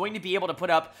Guardians was going to be able to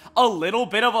put up a little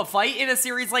bit of a fight in a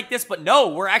series like this, but no,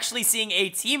 we're actually seeing a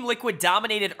Team Liquid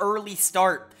dominated early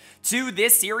start to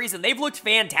this series, and they've looked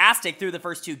fantastic through the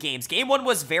first 2 games. Game 1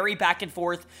 was very back and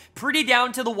forth, pretty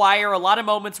down to the wire, a lot of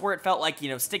moments where it felt like,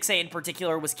 Stixxay in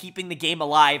particular was keeping the game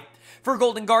alive for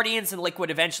Golden Guardians, and Liquid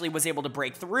eventually was able to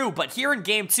break through. But here in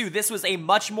Game 2, this was a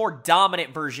much more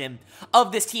dominant version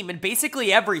of this team, and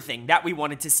basically everything that we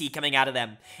wanted to see coming out of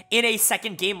them in a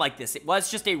second game like this. It was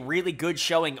just a really good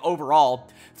showing overall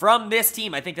from this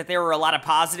team. I think that there were a lot of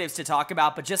positives to talk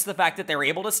about, but just the fact that they're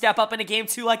able to step up in a Game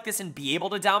 2 like this and be able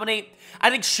to dominate, I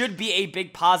think should be a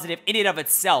big positive in and of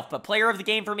itself. But player of the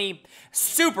game for me,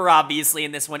 super obviously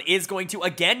in this one, is going to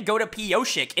again go to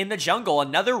Pyosik in the jungle.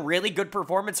 Another really good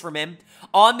performance from him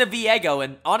on the Viego,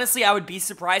 and honestly, I would be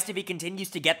surprised if he continues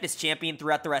to get this champion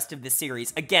throughout the rest of this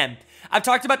series. Again, I've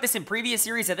talked about this in previous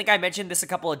series. I think I mentioned this a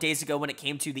couple of days ago when it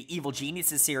came to the Evil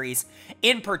Geniuses series,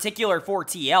 in particular for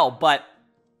TL, but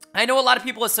I know a lot of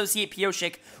people associate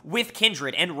Pyosik with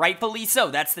Kindred, and rightfully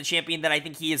so. That's the champion that I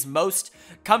think he is most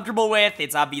comfortable with.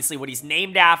 It's obviously what he's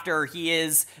named after. He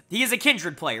is a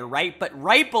Kindred player, right? But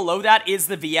right below that is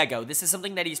the Viego. This is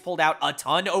something that he's pulled out a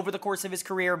ton over the course of his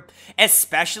career,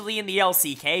 especially in the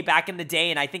LCK back in the day,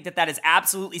 and I think that that is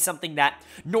absolutely something that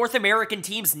North American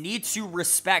teams need to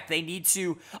respect. They need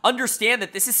to understand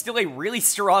that this is still a really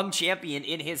strong champion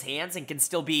in his hands and can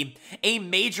still be a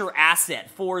major asset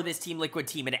for this Team Liquid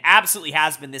team, and absolutely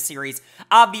has been this series.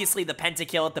 Obviously, the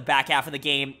pentakill at the back half of the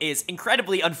game is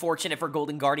incredibly unfortunate for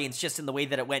Golden Guardians just in the way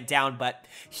that it went down, but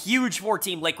huge for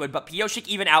Team Liquid. But Pyosik,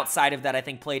 even outside of that, I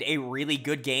think played a really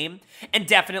good game and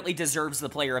definitely deserves the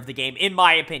player of the game, in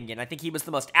my opinion. I think he was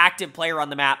the most active player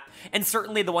on the map and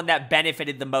certainly the one that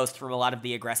benefited the most from a lot of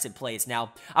the aggressive plays.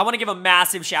 Now, I want to give a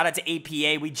massive shout out to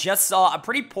APA. We just saw a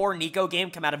pretty poor Nico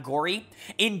game come out of Gory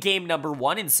in game number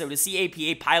 1, and so to see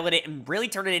APA pilot it and really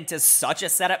turn it into such a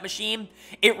setup machine,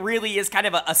 it really is kind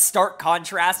of a stark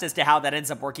contrast as to how that ends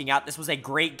up working out. This was a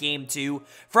great game too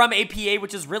from APA,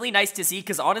 which is really nice to see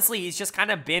because honestly, he's just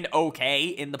kind of been okay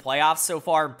in the playoffs so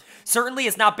far. Certainly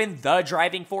has not been the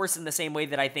driving force in the same way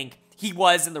that I think he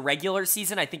was in the regular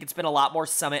season. I think it's been a lot more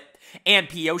Summit and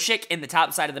Pyosik in the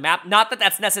top side of the map. Not that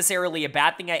that's necessarily a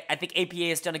bad thing. I think APA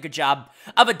has done a good job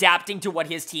of adapting to what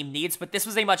his team needs, but this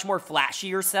was a much more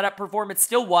flashier setup performance.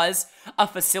 Still was a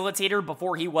facilitator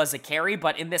before he was a carry,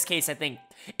 but in this case, I think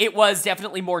it was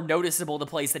definitely more noticeable the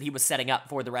plays that he was setting up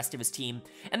for the rest of his team.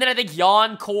 And then I think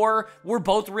Yawn, Core were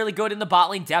both really good in the bot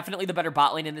lane. Definitely the better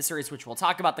bot lane in this series, which we'll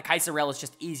talk about. The Kaiserel is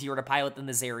just easier to pilot than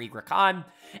the Zeri Rakan.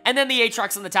 And then the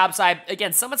Aatrox on the top side.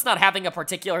 Again, Summit's not having a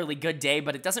particularly good day,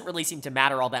 but it doesn't really seem to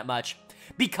matter all that much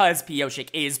because Pyosik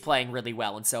is playing really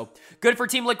well. And so, good for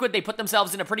Team Liquid. They put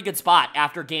themselves in a pretty good spot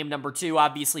after game number 2.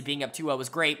 Obviously, being up 2-0 is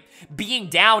great. Being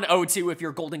down 0-2 if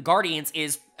you're Golden Guardians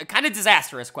is kind of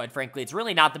disastrous, quite frankly. It's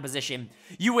really not the position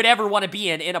you would ever want to be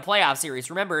in a playoff series.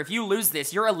 Remember, if you lose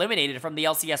this, you're eliminated from the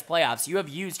LCS playoffs. You have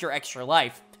used your extra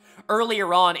life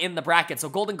earlier on in the bracket. So,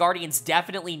 Golden Guardians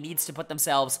definitely needs to put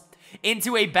themselves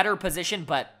into a better position,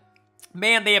 but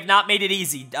man, they have not made it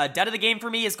easy. Dead of the game for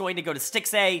me is going to go to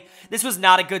Stixxay. This was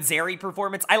not a good Zeri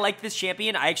performance. I like this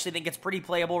champion. I actually think it's pretty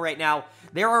playable right now.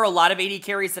 There are a lot of AD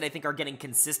carries that I think are getting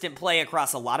consistent play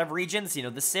across a lot of regions. You know,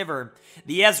 the Sivir,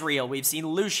 the Ezreal, we've seen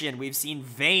Lucian, we've seen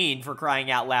Vayne, for crying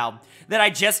out loud, that I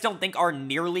just don't think are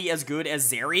nearly as good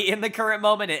as Zeri in the current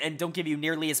moment and don't give you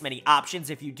nearly as many options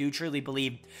if you do truly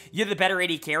believe you're the better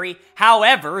AD carry.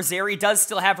 However, Zeri does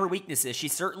still have her weaknesses. She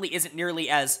certainly isn't nearly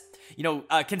as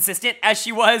consistent as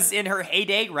she was in her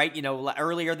heyday, right?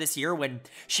 Earlier this year when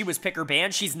she was pick or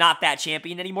ban. She's not that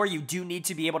champion anymore. You do need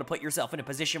to be able to put yourself in a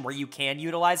position where you can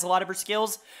utilize a lot of her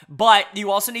skills, but you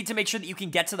also need to make sure that you can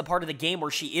get to the part of the game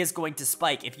where she is going to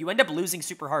spike. If you end up losing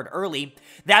super hard early,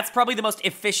 that's probably the most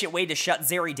efficient way to shut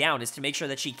Zeri down, is to make sure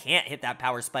that she can't hit that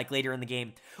power spike later in the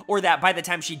game, or that by the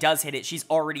time she does hit it, she's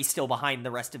already still behind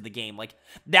the rest of the game. Like,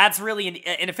 that's really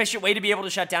an efficient way to be able to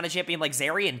shut down a champion like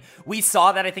Zeri, and we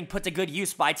saw that, I think, put to good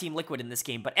use by Team Liquid in this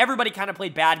game. But everybody kind of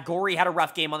played bad. Gory had a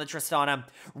rough game on the Tristana.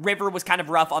 River was kind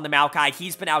of rough on the Maokai.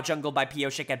 He's been out-jungled by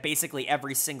Pyosik at basically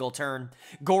every single turn.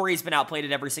 Gory's been outplayed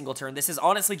at every single turn. This has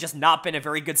honestly just not been a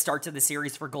very good start to the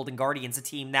series for Golden Guardians, a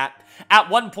team that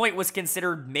at one point was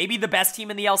considered maybe the best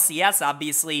team in the LCS,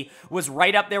 obviously was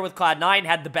right up there with Cloud9,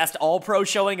 had the best all-pro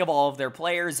showing of all of their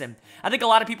players, and I think a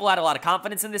lot of people had a lot of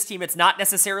confidence in this team. It's not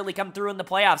necessarily come through in the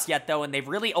playoffs yet, though, and they've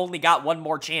really only got one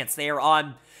more chance. They are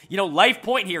on life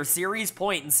point here, series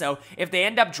point. And so if they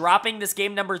end up dropping this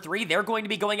game number 3, they're going to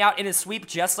be going out in a sweep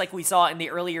just like we saw in the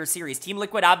earlier series. Team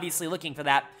Liquid obviously looking for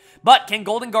that. But can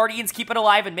Golden Guardians keep it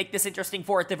alive and make this interesting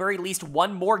for, at the very least,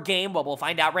 one more game? Well, we'll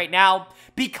find out right now,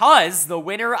 because the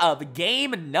winner of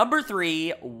game number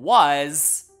 3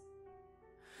 was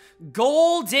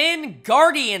Golden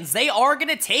Guardians. They are going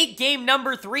to take game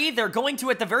number 3. They're going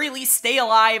to, at the very least, stay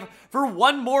alive for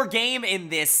one more game in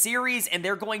this series, and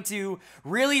they're going to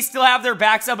really still have their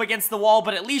backs up against the wall,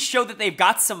 but at least show that they've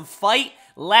got some fight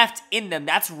left in them.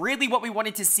 That's really what we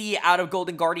wanted to see out of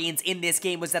Golden Guardians in this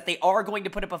game, was that they are going to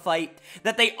put up a fight,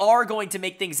 that they are going to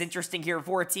make things interesting here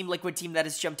for a Team Liquid team that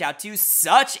has jumped out to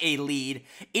such a lead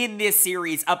in this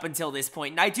series up until this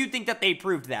point. And I do think that they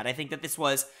proved that. I think that this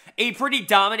was a pretty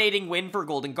dominating win for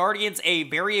Golden Guardians, a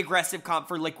very aggressive comp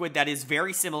for Liquid that is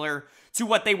very similar to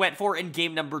what they went for in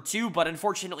game number 2, but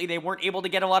unfortunately they weren't able to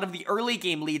get a lot of the early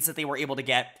game leads that they were able to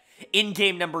get in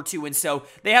game number 2, and so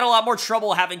they had a lot more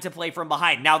trouble having to play from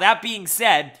behind. Now, that being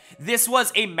said, this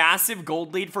was a massive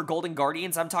gold lead for Golden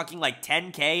Guardians. I'm talking like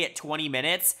 10k at 20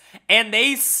 minutes, and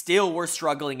they still were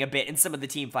struggling a bit in some of the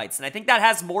team fights, and I think that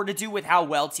has more to do with how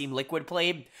well Team Liquid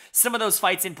played. Some of those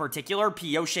fights in particular,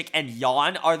 Pioshik and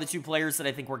Yawn are the two players that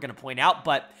I think we're going to point out,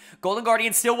 but Golden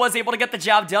Guardians still was able to get the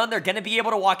job done. They're going to be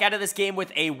able to walk out of this game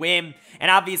with a win,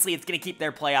 and obviously it's going to keep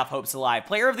their playoff hopes alive.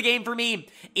 Player of the game for me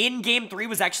in game 3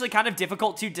 was actually kind of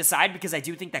difficult to decide, because I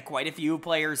do think that quite a few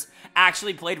players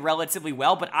actually played relatively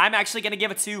well, but I'm actually going to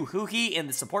give it to Huhi in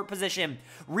the support position.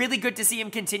 Really good to see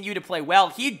him continue to play well.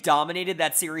 He dominated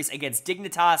that series against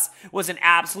Dignitas, was an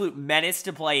absolute menace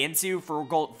to play into for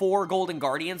Golden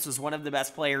Guardians, was one of the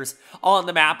best players on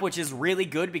the map, which is really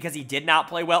good because he did not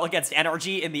play well against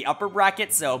NRG in the upper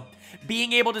bracket, so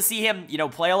being able to see him,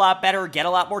 play a lot better, get a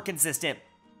lot more consistent,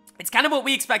 it's kind of what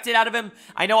we expected out of him.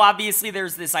 I know obviously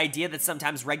there's this idea that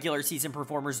sometimes regular season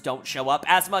performers don't show up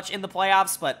as much in the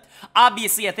playoffs, but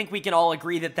obviously I think we can all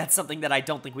agree that that's something that I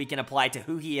don't think we can apply to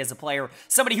who he is as a player.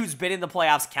 Somebody who's been in the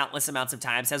playoffs countless amounts of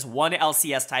times, has won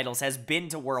LCS titles, has been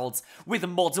to Worlds with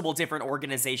multiple different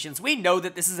organizations. We know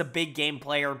that this is a big game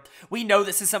player. We know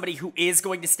this is somebody who is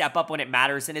going to step up when it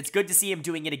matters, and it's good to see him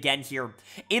doing it again here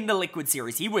in the Liquid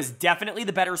series. He was definitely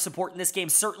the better support in this game,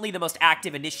 certainly the most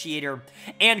active initiator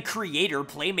and creator,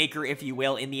 playmaker, if you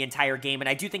will, in the entire game, and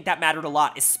I do think that mattered a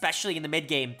lot, especially in the mid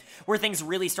game, where things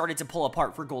really started to pull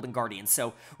apart for Golden Guardians.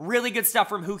 So, really good stuff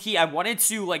from Huki. I wanted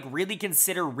to, really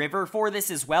consider River for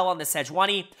this as well on the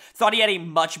Sejuani. Thought he had a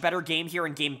much better game here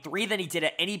in game 3 than he did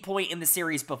at any point in the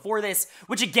series before this,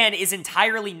 which again is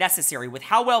entirely necessary. With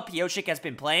how well Pioshik has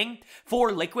been playing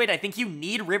for Liquid, I think you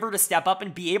need River to step up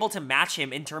and be able to match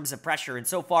him in terms of pressure, and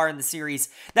so far in the series,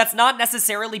 that's not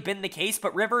necessarily been the case,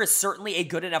 but River is certainly a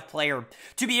good enough player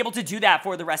to be able to do that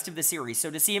for the rest of the series.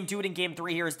 So to see him do it in game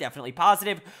 3 here is definitely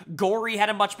positive. Gory had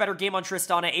a much better game on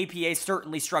Tristana. APA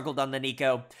certainly struggled on the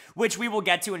Nico, which we will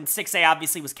get to, and 6A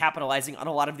obviously was capitalizing on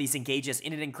a lot of these engages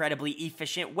in an incredibly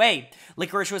efficient way.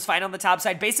 Licorice was fine on the top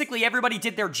side. Basically, everybody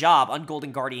did their job on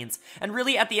Golden Guardians, and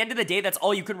really, at the end of the day, that's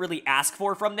all you can really ask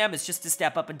for from them, is just to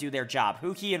step up and do their job.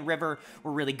 Huki and River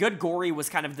were really good. Gory was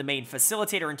kind of the main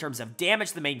facilitator in terms of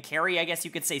damage, the main carry, I guess you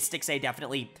could say. Stixay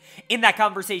definitely in that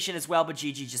conversation as well, but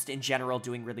GG just in general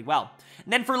doing really well.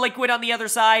 And then for Liquid on the other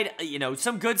side,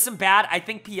 some good, some bad. I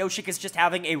think Pioshik is just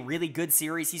having a really good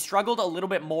series. He struggled a little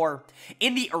bit more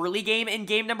in the early game in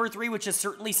game number 3, which is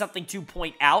certainly something to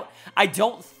point out. I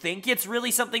don't think it's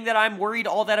really something that I'm worried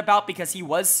all that about, because he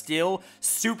was still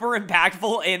super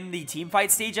impactful in the team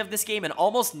fight stage of this game and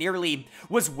almost nearly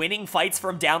was winning fights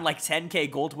from down like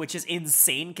 10k gold, which is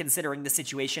insane considering the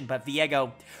situation. But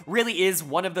Viego really is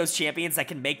one of those champions that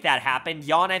can make that happen.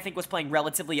 Yawn, I think, was playing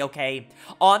relatively okay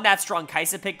on that strong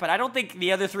Kaisa pick, but I don't think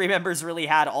the other 3 members really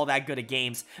had all that good of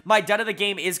games. My dud of the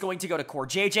game is going to go to Core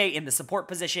JJ in the support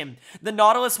position. The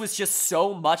Nautilus was just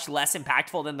so much less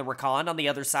impactful than the Rakan on the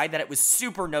other side that it was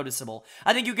super noticeable.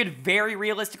 I think you could very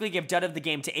realistically give dud of the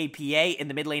game to APA in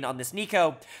the mid lane on this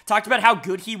Nico. Talked about how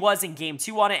good he was in game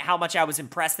 2 on it, how much I was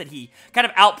impressed that he kind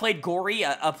of outplayed Gory,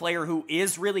 a player who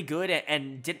is really good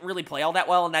and didn't really play all that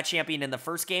well on that champion in the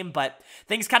first game, but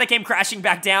things kind of came crashing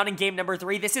back down in game number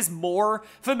 3. This is more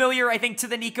familiar, I think, to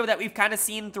the Nico that we've kind of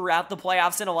seen throughout the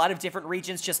playoffs in a lot of different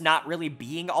regions, just not really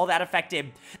being all that effective.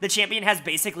 The champion has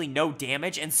basically no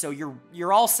damage, and so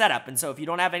you're all set up, and so if you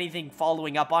don't have anything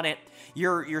following up on it,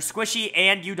 you're squishy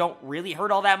and you don't really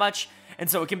hurt all that much. And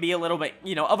so it can be a little bit,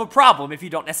 of a problem if you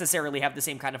don't necessarily have the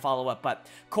same kind of follow-up. But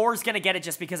Core's going to get it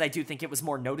just because I do think it was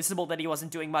more noticeable that he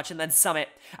wasn't doing much. And then Summit,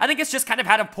 I think it's just kind of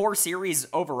had a poor series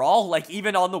overall.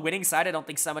 Even on the winning side, I don't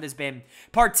think Summit has been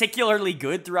particularly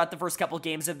good throughout the first couple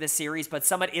games of this series, but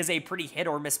Summit is a pretty hit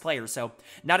or miss player, so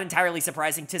not entirely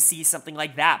surprising to see something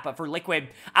like that. But for Liquid,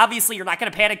 obviously you're not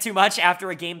going to panic too much after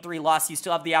a Game 3 loss. You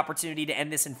still have the opportunity to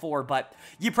end this in 4, but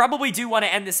you probably do want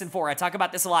to end this in 4. I talk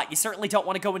about this a lot. You certainly don't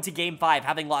want to go into Game 5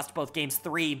 having lost both Games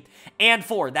 3 and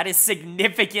 4. That is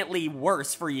significantly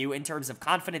worse for you in terms of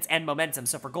confidence and momentum.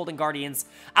 So for Golden Guardians,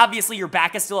 obviously your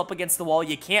back is still up against the wall.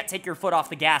 You can't take your foot off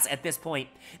the gas at this point.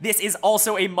 This is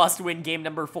also a must-win game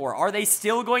number 4. Are they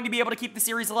still going to be able to keep the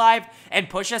series alive and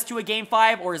push us to a Game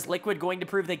 5, or is Liquid going to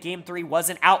prove that Game 3 was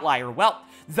an outlier? Well,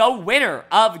 the winner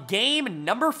of game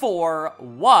number 4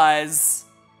 was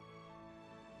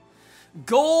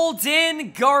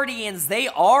Golden Guardians. They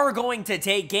are going to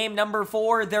take game number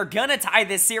 4. They're gonna tie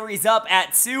this series up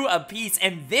at 2 apiece,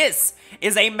 and this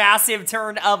is a massive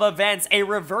turn of events. A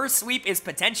reverse sweep is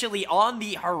potentially on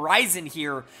the horizon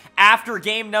here after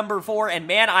game number 4, and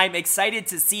man, I'm excited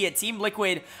to see it. Team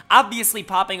Liquid obviously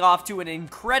popping off to an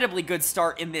incredibly good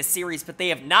start in this series, but they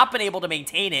have not been able to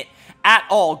maintain it at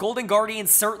all. Golden Guardians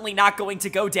certainly not going to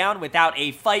go down without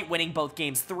a fight, winning both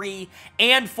games 3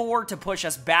 and 4 to push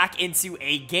us back into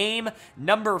a game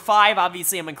number 5.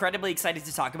 Obviously, I'm incredibly excited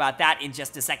to talk about that in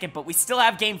just a second, but we still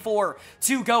have game 4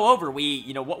 to go over.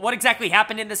 What exactly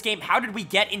happened in this game? How did we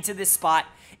get into this spot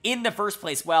in the first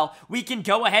place? Well, we can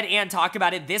go ahead and talk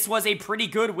about it. This was a pretty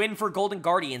good win for Golden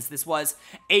Guardians. This was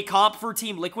a comp for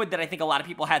Team Liquid that I think a lot of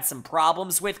people had some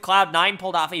problems with. Cloud9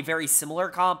 pulled off a very similar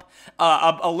comp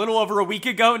a little over a week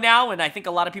ago now, and I think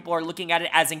a lot of people are looking at it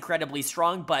as incredibly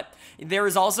strong, but there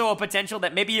is also a potential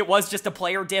that maybe it was just a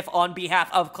player diff on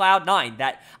behalf of Cloud9,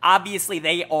 that obviously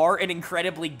they are an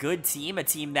incredibly good team, a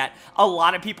team that a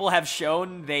lot of people have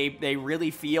shown they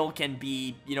really feel can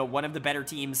be, one of the better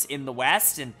teams in the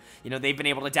West, and they've been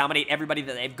able to dominate everybody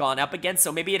that they've gone up against,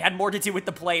 so maybe it had more to do with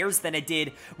the players than it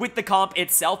did with the comp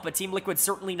itself, but Team Liquid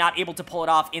certainly not able to pull it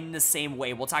off in the same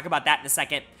way. We'll talk about that in a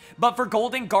second. But for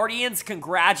Golden Guardians,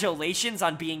 congratulations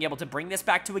on being able to bring this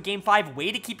back to a Game 5.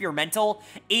 Way to keep your mental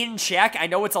in check. I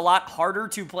know it's a lot harder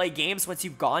to play games once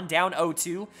you've gone down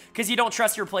 0-2, because you don't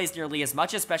trust your plays nearly as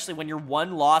much, especially when you're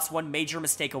one loss, one major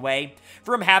mistake away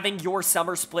from having your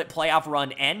summer split playoff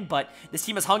run end, but this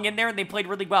team has hung in there and they played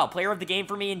really well. Player of the game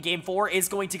for me in Game 4 is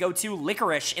going to go to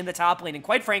Licorice in the top lane, and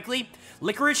quite frankly,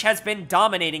 Licorice has been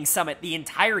dominating Summit the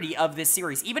entirety of this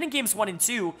series, even in Games 1 and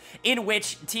 2, in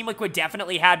which Team Liquid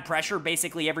definitely had pressure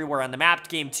basically everywhere on the map,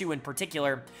 Game 2 in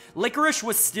particular. Licorice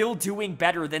was still doing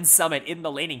better than Summit in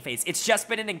the laning phase. It's just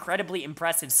been an incredibly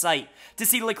impressive sight to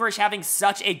see Licorice having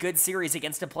such a good series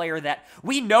against a player that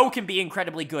we know can be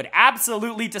incredibly good.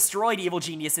 Absolutely destroyed Evil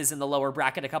Geniuses in the lower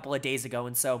bracket a couple of days ago,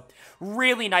 and so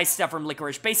really nice stuff from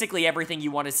Licorice. Basically everything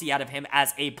you want to see out of him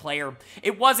as a player.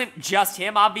 It wasn't just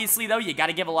him, obviously, though. You got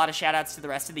to give a lot of shout-outs to the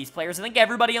rest of these players. I think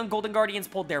everybody on Golden Guardians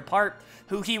pulled their part.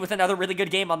 Huhi with another really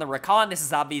good game on the Rakan. This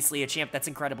is obviously a champ that's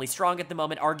incredibly strong at the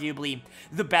moment, arguably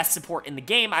the best support in the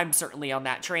game. I'm certainly on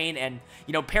that train, and,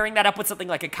 pairing that up with something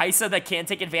like a Kai'Sa that can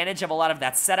take advantage of a lot of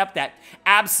that setup that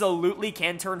absolutely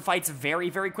can turn fights very,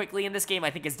 very quickly in this game, I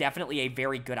think is definitely a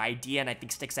very good idea, and I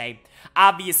think Stixxay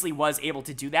obviously was able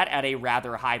to do that at a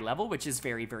rather high level, which is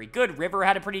very, very good. River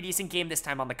had a pretty decent game this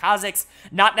time on the Kazakhs.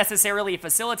 Not necessarily a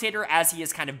facilitator, as he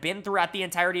has kind of been throughout the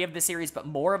entirety of the series, but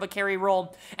more of a carry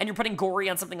role, and you're putting Gory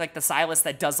on something like the Sylas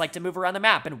that does like to move around the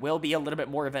map and will be a little bit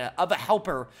more of a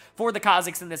helper for the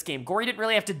Kazakhs in this game. Gory didn't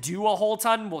really have to do a whole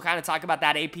ton. We'll kind of talk about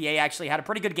that. APA actually had a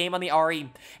pretty good game on the Ahri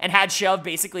and had Shove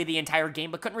basically the entire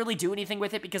game, but couldn't really do anything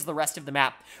with it because the rest of the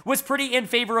map was pretty in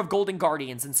favor of Golden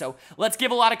Guardians, and so let's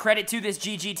give a lot of credit to this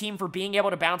GG team for being able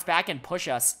to bounce back and push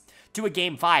us to a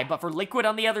Game 5. But for Liquid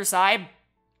on the other side,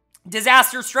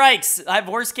 disaster strikes.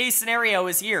 Worst case scenario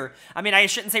is here. I mean, I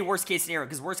shouldn't say worst case scenario,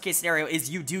 because worst case scenario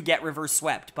is you do get reverse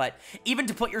swept. But even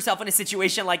to put yourself in a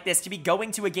situation like this, to be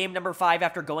going to a game number 5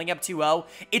 after going up 2-0,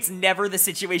 it's never the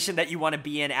situation that you want to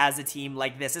be in as a team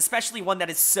like this, especially one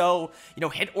that is so,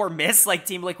 hit or miss like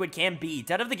Team Liquid can be.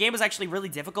 Dead of the game was actually really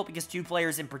difficult because 2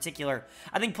 players in particular,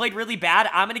 I think, played really bad.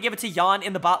 I'm going to give it to Yan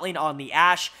in the bot lane on the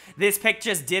Ashe. This pick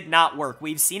just did not work.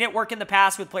 We've seen it work in the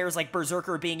past with players like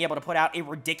Berserker being able to put out a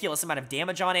ridiculous amount of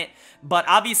damage on it, but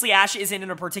obviously Ashe isn't in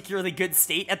a particularly good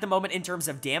state at the moment in terms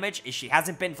of damage. She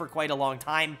hasn't been for quite a long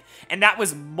time, and that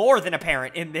was more than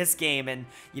apparent in this game. And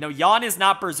Yan is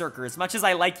not Berserker. As much as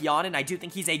I like Yan, and I do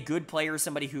think he's a good player,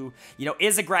 somebody who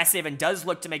is aggressive and does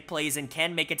look to make plays and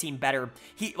can make a team better,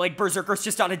 Berserker's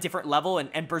just on a different level,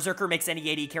 and Berserker makes any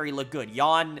AD carry look good.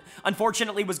 Yan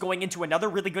unfortunately was going into another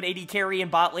really good AD carry and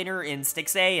bot laner in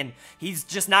Stixxay, and he's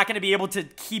just not going to be able to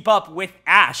keep up with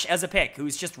Ashe as a pick,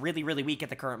 who's just really, really weak at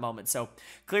the current moment. So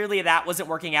clearly that wasn't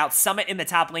working out. Summit in the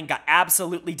top lane got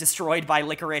absolutely destroyed by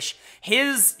Licorice.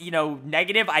 His,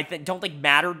 negative, I don't think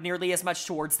mattered nearly as much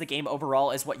towards the game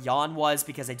overall as what Yawn was,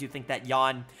 because I do think that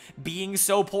Yawn being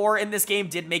so poor in this game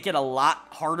did make it a lot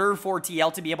harder for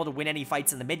TL to be able to win any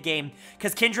fights in the mid game,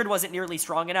 because Kindred wasn't nearly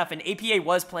strong enough, and APA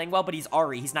was playing well, but he's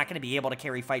Ahri. He's not going to be able to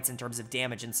carry fights in terms of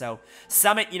damage, and so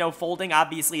Summit, folding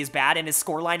obviously is bad, and his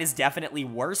scoreline is definitely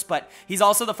worse, but he's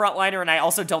also the frontliner, and I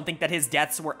also don't think that his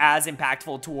deaths were as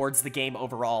impactful towards the game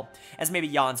overall as maybe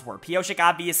Yawn's were. Pioshik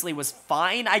obviously was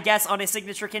fine, I guess, on his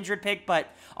signature Kindred pick, but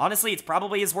honestly, it's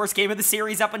probably his worst game of the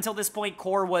series up until this point.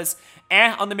 Core was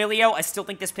on the Milio. I still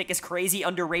think this pick is crazy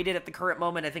underrated at the current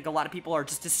moment. I think a lot of people are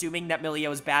just assuming that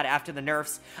Milio is bad after the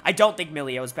nerfs. I don't think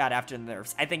Milio is bad after the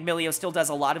nerfs. I think Milio still does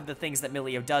a lot of the things that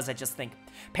Milio does. I just think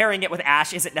pairing it with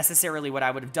Ashe isn't necessarily what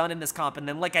I would have done in this comp. And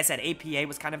then, like I said, APA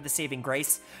was kind of the saving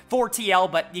grace for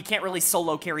TL, but you can't really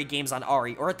solo carry games on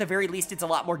Ahri, or at the very least, it's a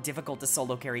lot more difficult to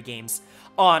solo carry games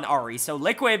on Ahri. So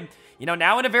Liquid,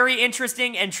 now in a very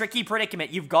interesting and tricky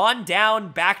predicament. You've gone down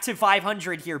back to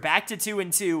 500 here, back to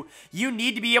 2-2. You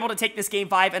need to be able to take this game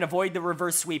 5 and avoid the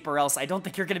reverse sweep, or else I don't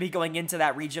think you're going to be going into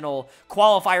that regional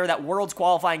qualifier, that Worlds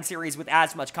qualifying series, with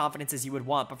as much confidence as you would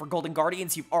want. But for Golden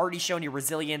Guardians, you've already shown your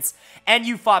resilience, and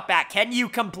you fought back. Can you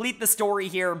complete the story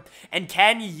here, and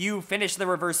can you finish the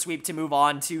reverse sweep to move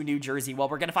on to New Jersey? Well,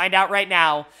 we're going to find out right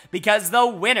now, because the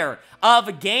winner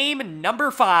of game number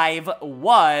 5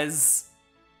 was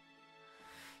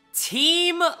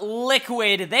Team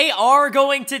Liquid. They are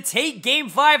going to take game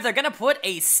 5. They're going to put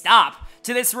a stop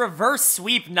to this reverse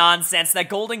sweep nonsense that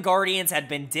Golden Guardians had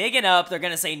been digging up. They're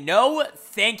going to say, no,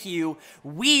 thank you.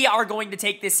 We are going to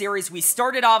take this series. We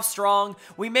started off strong.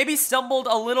 We maybe stumbled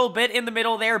a little bit in the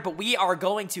middle there, but we are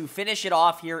going to finish it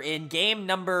off here in game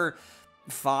number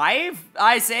 5,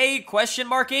 I say, question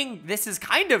marking. This is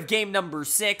kind of game number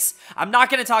 6. I'm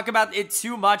not going to talk about it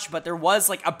too much, but there was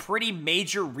like a pretty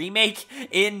major remake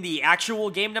in the actual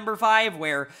game number 5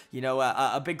 where,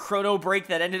 a big chrono break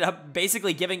that ended up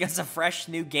basically giving us a fresh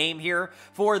new game here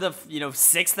for the,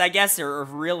 6th, I guess, or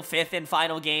real 5th and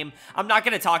final game. I'm not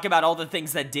going to talk about all the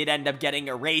things that did end up getting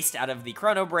erased out of the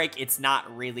chrono break. It's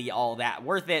not really all that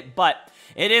worth it, but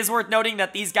it is worth noting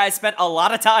that these guys spent a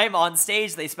lot of time on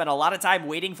stage. They spent a lot of time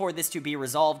waiting for this to be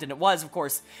resolved, and it was, of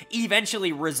course,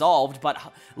 eventually resolved, but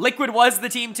Liquid was the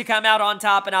team to come out on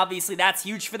top, and obviously that's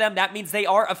huge for them. That means they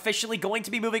are officially going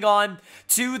to be moving on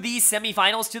to the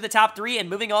semifinals, to the top 3, and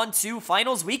moving on to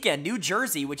finals weekend, New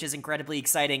Jersey, which is incredibly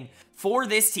exciting for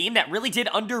this team that really did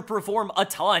underperform a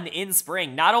ton in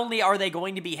spring. Not only are they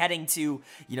going to be heading to,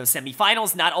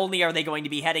 semifinals, not only are they going to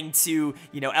be heading to,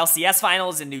 LCS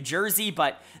finals in New Jersey,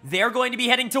 but they're going to be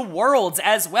heading to Worlds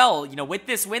as well. With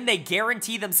this win, they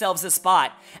guarantee themselves a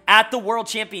spot at the World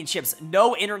Championships.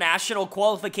 No international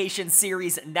qualification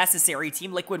series necessary.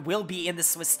 Team Liquid will be in the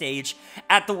Swiss stage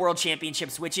at the World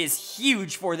Championships, which is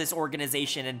huge for this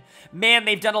organization. And man,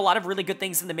 they've done a lot of really good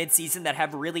things in the midseason that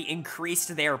have really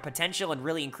increased their potential and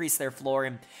really increased their floor,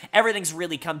 and everything's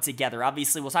really come together.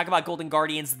 Obviously, we'll talk about Golden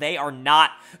Guardians. They are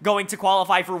not going to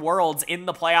qualify for Worlds in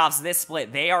the playoffs this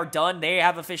split. They are done. They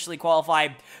have officially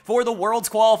qualified for the Worlds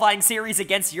qualifying series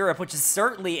against Europe, which is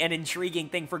certainly an intriguing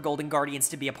thing for Golden Guardians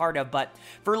to be a part of. But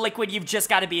for Liquid, you've just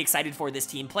got to be excited for this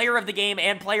team. Player of the game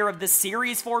and player of the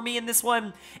series for me in this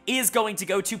one is going to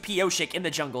go to Pioshik in the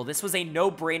jungle. This was a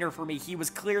no-brainer for me. He was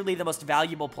clearly the most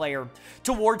valuable player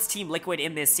towards Team Liquid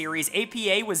in this series.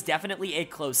 APA was definitely a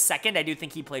close second. I do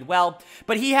think he played well,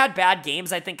 but he had bad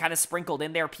games, I think, kind of sprinkled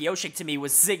in there. Pioshik, to me,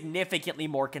 was significantly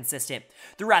more consistent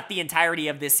throughout the entirety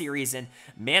of this series, and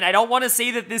man, I don't want to say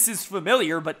that this is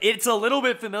familiar, but it's a little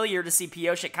bit familiar to see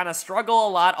Pioshik kind of struggle a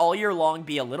lot all year long,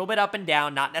 be a little bit up and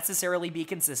down, not necessarily be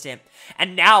consistent,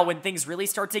 and now when things really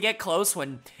start to get close,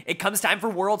 when it comes time for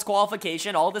Worlds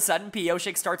qualification, all of a sudden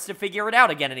Pioshik starts to figure it out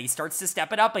again, and he starts to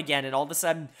step it up again, and all of a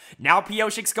sudden, now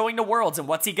Pioshik's going to Worlds, and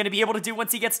what's he going to be able to do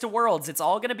once he gets to Worlds? It's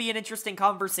all going to be an interesting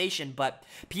conversation, but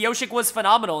Pioshik was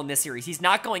phenomenal in this series. He's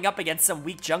not going up against some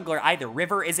weak jungler either.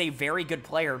 River is a very good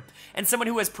player, and someone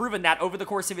who has proven that over the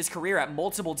course of his career at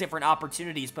multiple different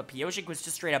opportunities, but Pioshik was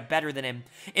just straight up better than him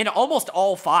in almost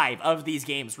all 5 of these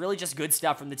games. Really just good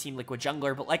stuff from the Team Liquid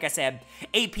jungler, but like I said,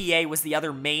 APA was the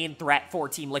other main threat for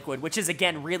Team Liquid, which is,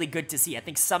 again, really good to see. I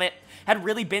think Summit had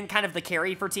really been kind of the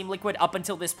carry for Team Liquid up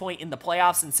until this point in the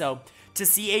playoffs, and so to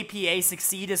see APA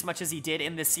succeed as much as he did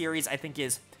in this series, I think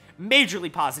is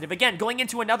majorly positive. Again, going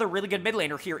into another really good mid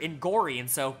laner here in Gory, and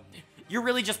so you're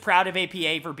really just proud of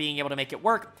APA for being able to make it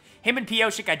work. Him and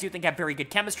Pioshik, I do think, have very good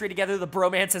chemistry together. The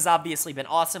bromance has obviously been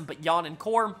awesome, but Yawn and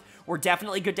Core were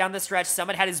definitely good down the stretch.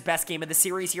 Summit had his best game of the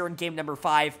series here in game number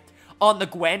 5. on the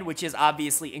Gwen, which is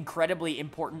obviously incredibly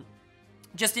important.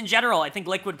 Just in general, I think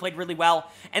Liquid played really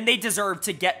well, and they deserve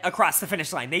to get across the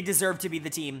finish line. They deserve to be the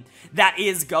team that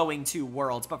is going to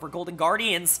Worlds. But for Golden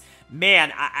Guardians,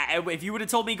 man, if you would have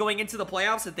told me going into the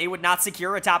playoffs that they would not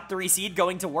secure a top 3 seed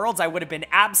going to Worlds, I would have been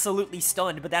absolutely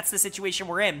stunned. But that's the situation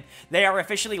we're in. They are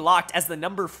officially locked as the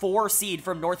number 4 seed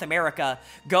from North America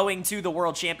going to the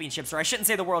World Championships. Or I shouldn't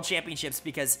say the World Championships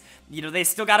because, you know, they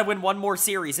still got to win one more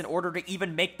series in order to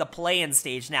even make the play-in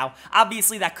stage. Now,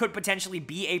 obviously, that could potentially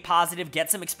be a positive. Get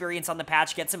some experience on the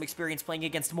patch, get some experience playing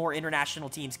against more international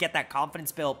teams, get that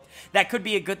confidence built. That could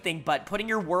be a good thing, but putting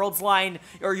your Worlds line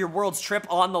or your Worlds trip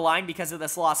on the line because of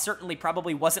this loss certainly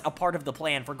probably wasn't a part of the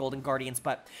plan for Golden Guardians,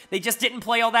 but they just didn't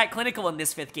play all that clinical in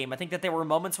this 5th game. I think that there were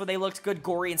moments where they looked good.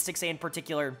 Gory and Stixxay in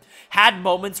particular had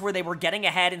moments where they were getting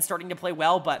ahead and starting to play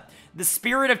well, but the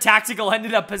spirit of Tactical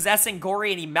ended up possessing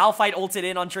Gory, and he Malphite ulted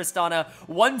in on Tristana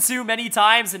one too many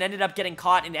times and ended up getting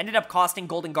caught and ended up costing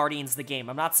Golden Guardians the game.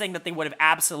 I'm not saying that they would have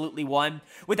absolutely won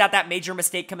without that major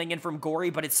mistake coming in from Gory,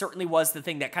 but it certainly was the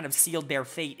thing that kind of sealed their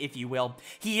fate, if you will.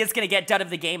 He is going to get done of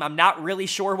the game. I'm not really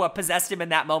sure what possessed him in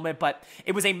that moment, but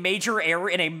it was a major error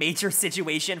in a major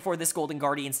situation for this Golden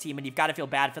Guardians team, and you've got to feel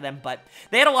bad for them, but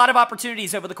they had a lot of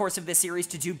opportunities over the course of this series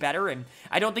to do better, and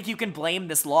I don't think you can blame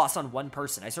this loss on one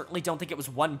person. I certainly don't think it was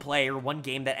one play or one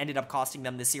game that ended up costing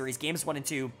them this series. Games 1 and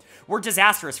 2 were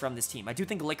disastrous from this team. I do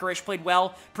think Licorice played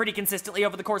well pretty consistently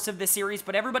over the course of this series,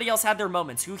 but everybody else had their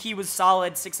moments. Huhi was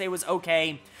solid, Stixxay was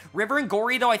okay. River and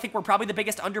Gory, though, I think were probably the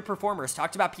biggest underperformers.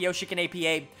 Talked about Pioshik and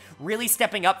APA really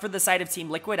stepping up for the side of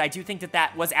Team Liquid. I do think that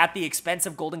that was at the expense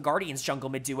of Golden Guardians' jungle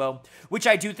mid duo, which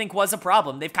I do think was a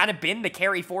problem. They've kind of been the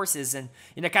carry forces and,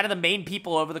 you know, kind of the main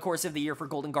people over the course of the year for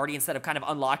Golden Guardians that have kind of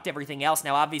unlocked everything else.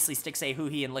 Now, obviously, Stixxay,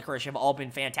 Huhi, and Licorice have all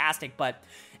been fantastic, but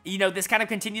you know, this kind of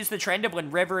continues the trend of when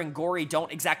River and Gory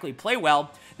don't exactly play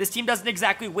well, this team doesn't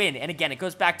exactly win. And again, it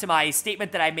goes back to my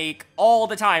statement that I make all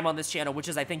the time on this channel, which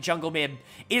is I think jungle mid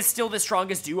is still the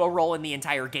strongest duo role in the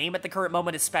entire game at the current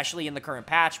moment, especially in the current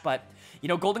patch. But, you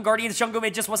know, Golden Guardians jungle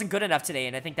mid just wasn't good enough today,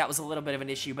 and I think that was a little bit of an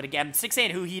issue. But again,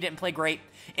 Stixxay and Huhi didn't play great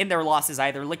in their losses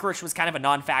either. Licorice was kind of a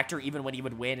non-factor even when he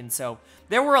would win, and so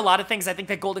there were a lot of things I think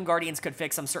that Golden Guardians could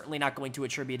fix. I'm certainly not going to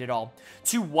attribute it all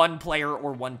to one player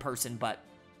or one person, but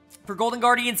for Golden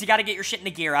Guardians, you got to get your shit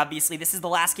into gear. Obviously, this is the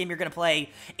last game you're going to play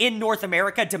in North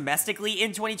America domestically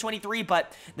in 2023,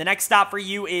 but the next stop for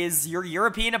you is your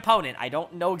European opponent. I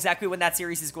don't know exactly when that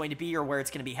series is going to be or where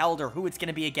it's going to be held or who it's going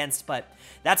to be against, but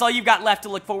that's all you've got left to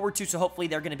look forward to, so hopefully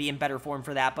they're going to be in better form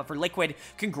for that. But for Liquid,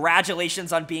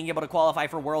 congratulations on being able to qualify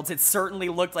for Worlds. It certainly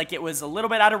looked like it was a little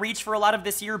bit out of reach for a lot of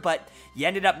this year, but you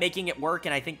ended up making it work,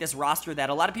 and I think this roster that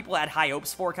a lot of people had high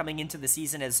hopes for coming into the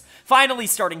season is finally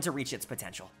starting to reach its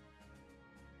potential.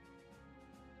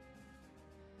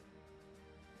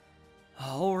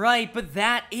 Alright, but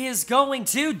that is going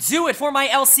to do it for my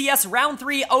LCS Round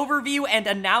 3 overview and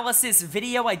analysis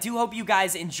video. I do hope you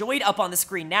guys enjoyed. Up on the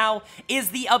screen now is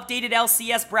the updated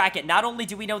LCS bracket. Not only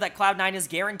do we know that Cloud9 is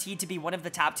guaranteed to be one of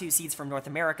the top 2 seeds from North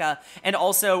America and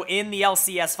also in the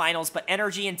LCS finals, but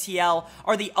Energy and TL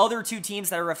are the other 2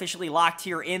 teams that are officially locked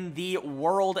here in the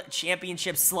World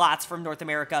Championship slots from North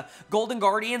America. Golden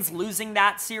Guardians losing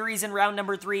that series in round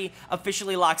number 3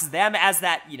 officially locks them as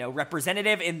that, you know,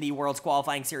 representative in the World's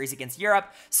qualifying series against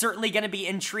Europe. Certainly going to be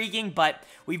intriguing, but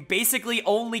we've basically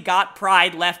only got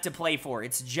Pride left to play for.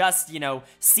 It's just, you know,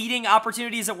 seeding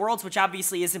opportunities at Worlds, which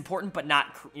obviously is important, but not,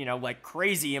 you know, like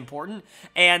crazy important.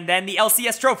 And then the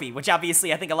LCS trophy, which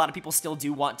obviously I think a lot of people still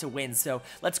do want to win. So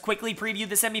let's quickly preview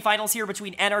the semifinals here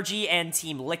between NRG and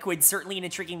Team Liquid. Certainly an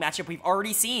intriguing matchup we've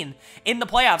already seen in the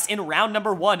playoffs in round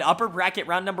number 1, upper bracket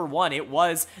round number 1. It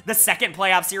was the second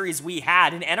playoff series we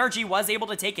had, and NRG was able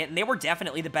to take it, and they were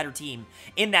definitely the better team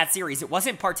in that series. It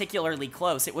wasn't particularly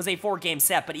close. It was a 4-game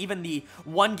set, but even the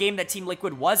one game that Team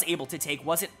Liquid was able to take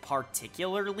wasn't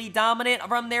particularly dominant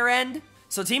from their end.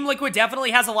 So Team Liquid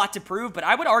definitely has a lot to prove, but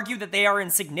I would argue that they are in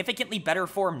significantly better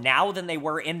form now than they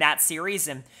were in that series,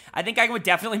 and I think I would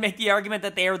definitely make the argument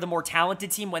that they are the more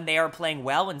talented team when they are playing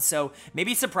well, and so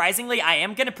maybe surprisingly, I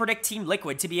am going to predict Team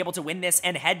Liquid to be able to win this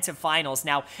and head to finals.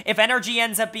 Now, if NRG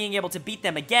ends up being able to beat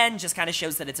them again, just kind of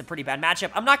shows that it's a pretty bad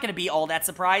matchup. I'm not going to be all that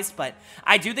surprised, but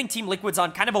I do think Team Liquid's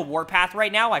on kind of a warpath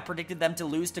right now. I predicted them to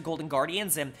lose to Golden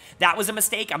Guardians, and that was a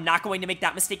mistake. I'm not going to make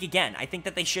that mistake again. I think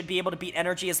that they should be able to beat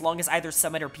NRG as long as either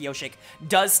Summit or Pyosik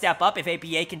does step up. If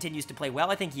APA continues to play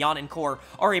well, I think Yan and Core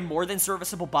are a more than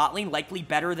serviceable bot lane, likely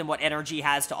better than what NRG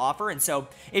has to offer. And so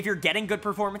if you're getting good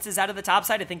performances out of the top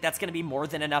side, I think that's going to be more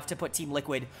than enough to put Team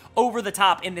Liquid over the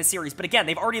top in this series. But again,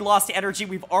 they've already lost to NRG.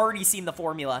 We've already seen the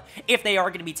formula. If they are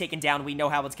going to be taken down, we know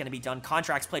how it's going to be done.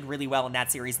 Contracts played really well in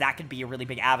that series. That could be a really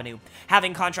big avenue.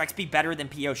 Having Contracts be better than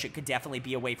Pyosik could definitely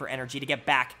be a way for NRG to get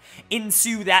back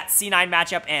into that C9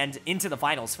 matchup and into the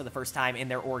finals for the first time in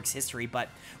their org's history. But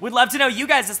would love to know you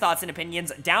guys' thoughts and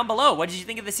opinions down below. What did you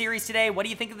think of the series today? What do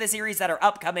you think of the series that are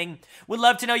upcoming? Would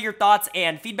love to know your thoughts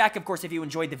and feedback. Of course, if you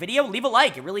enjoyed the video, leave a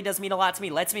like. It really does mean a lot to me.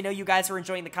 Lets me know you guys are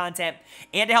enjoying the content,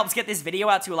 and it helps get this video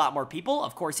out to a lot more people.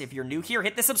 Of course, if you're new here,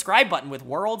 hit the subscribe button with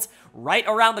Worlds right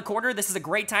around the corner. This is a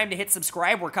great time to hit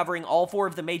subscribe. We're covering all 4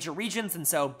 of the major regions, and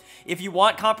so if you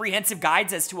want comprehensive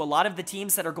guides as to a lot of the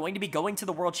teams that are going to be going to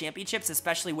the World Championships,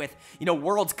 especially with,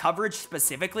 Worlds coverage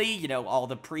specifically, all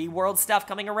the pre-World stuff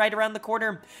coming right around the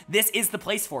corner, this is the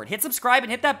place for it. Hit subscribe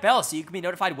and hit that bell so you can be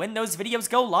notified when those videos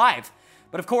go live.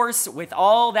 But of course, with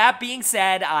all that being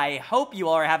said, I hope you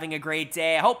all are having a great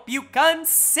day. I hope you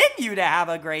continue to have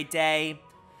a great day.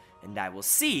 And I will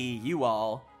see you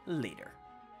all later.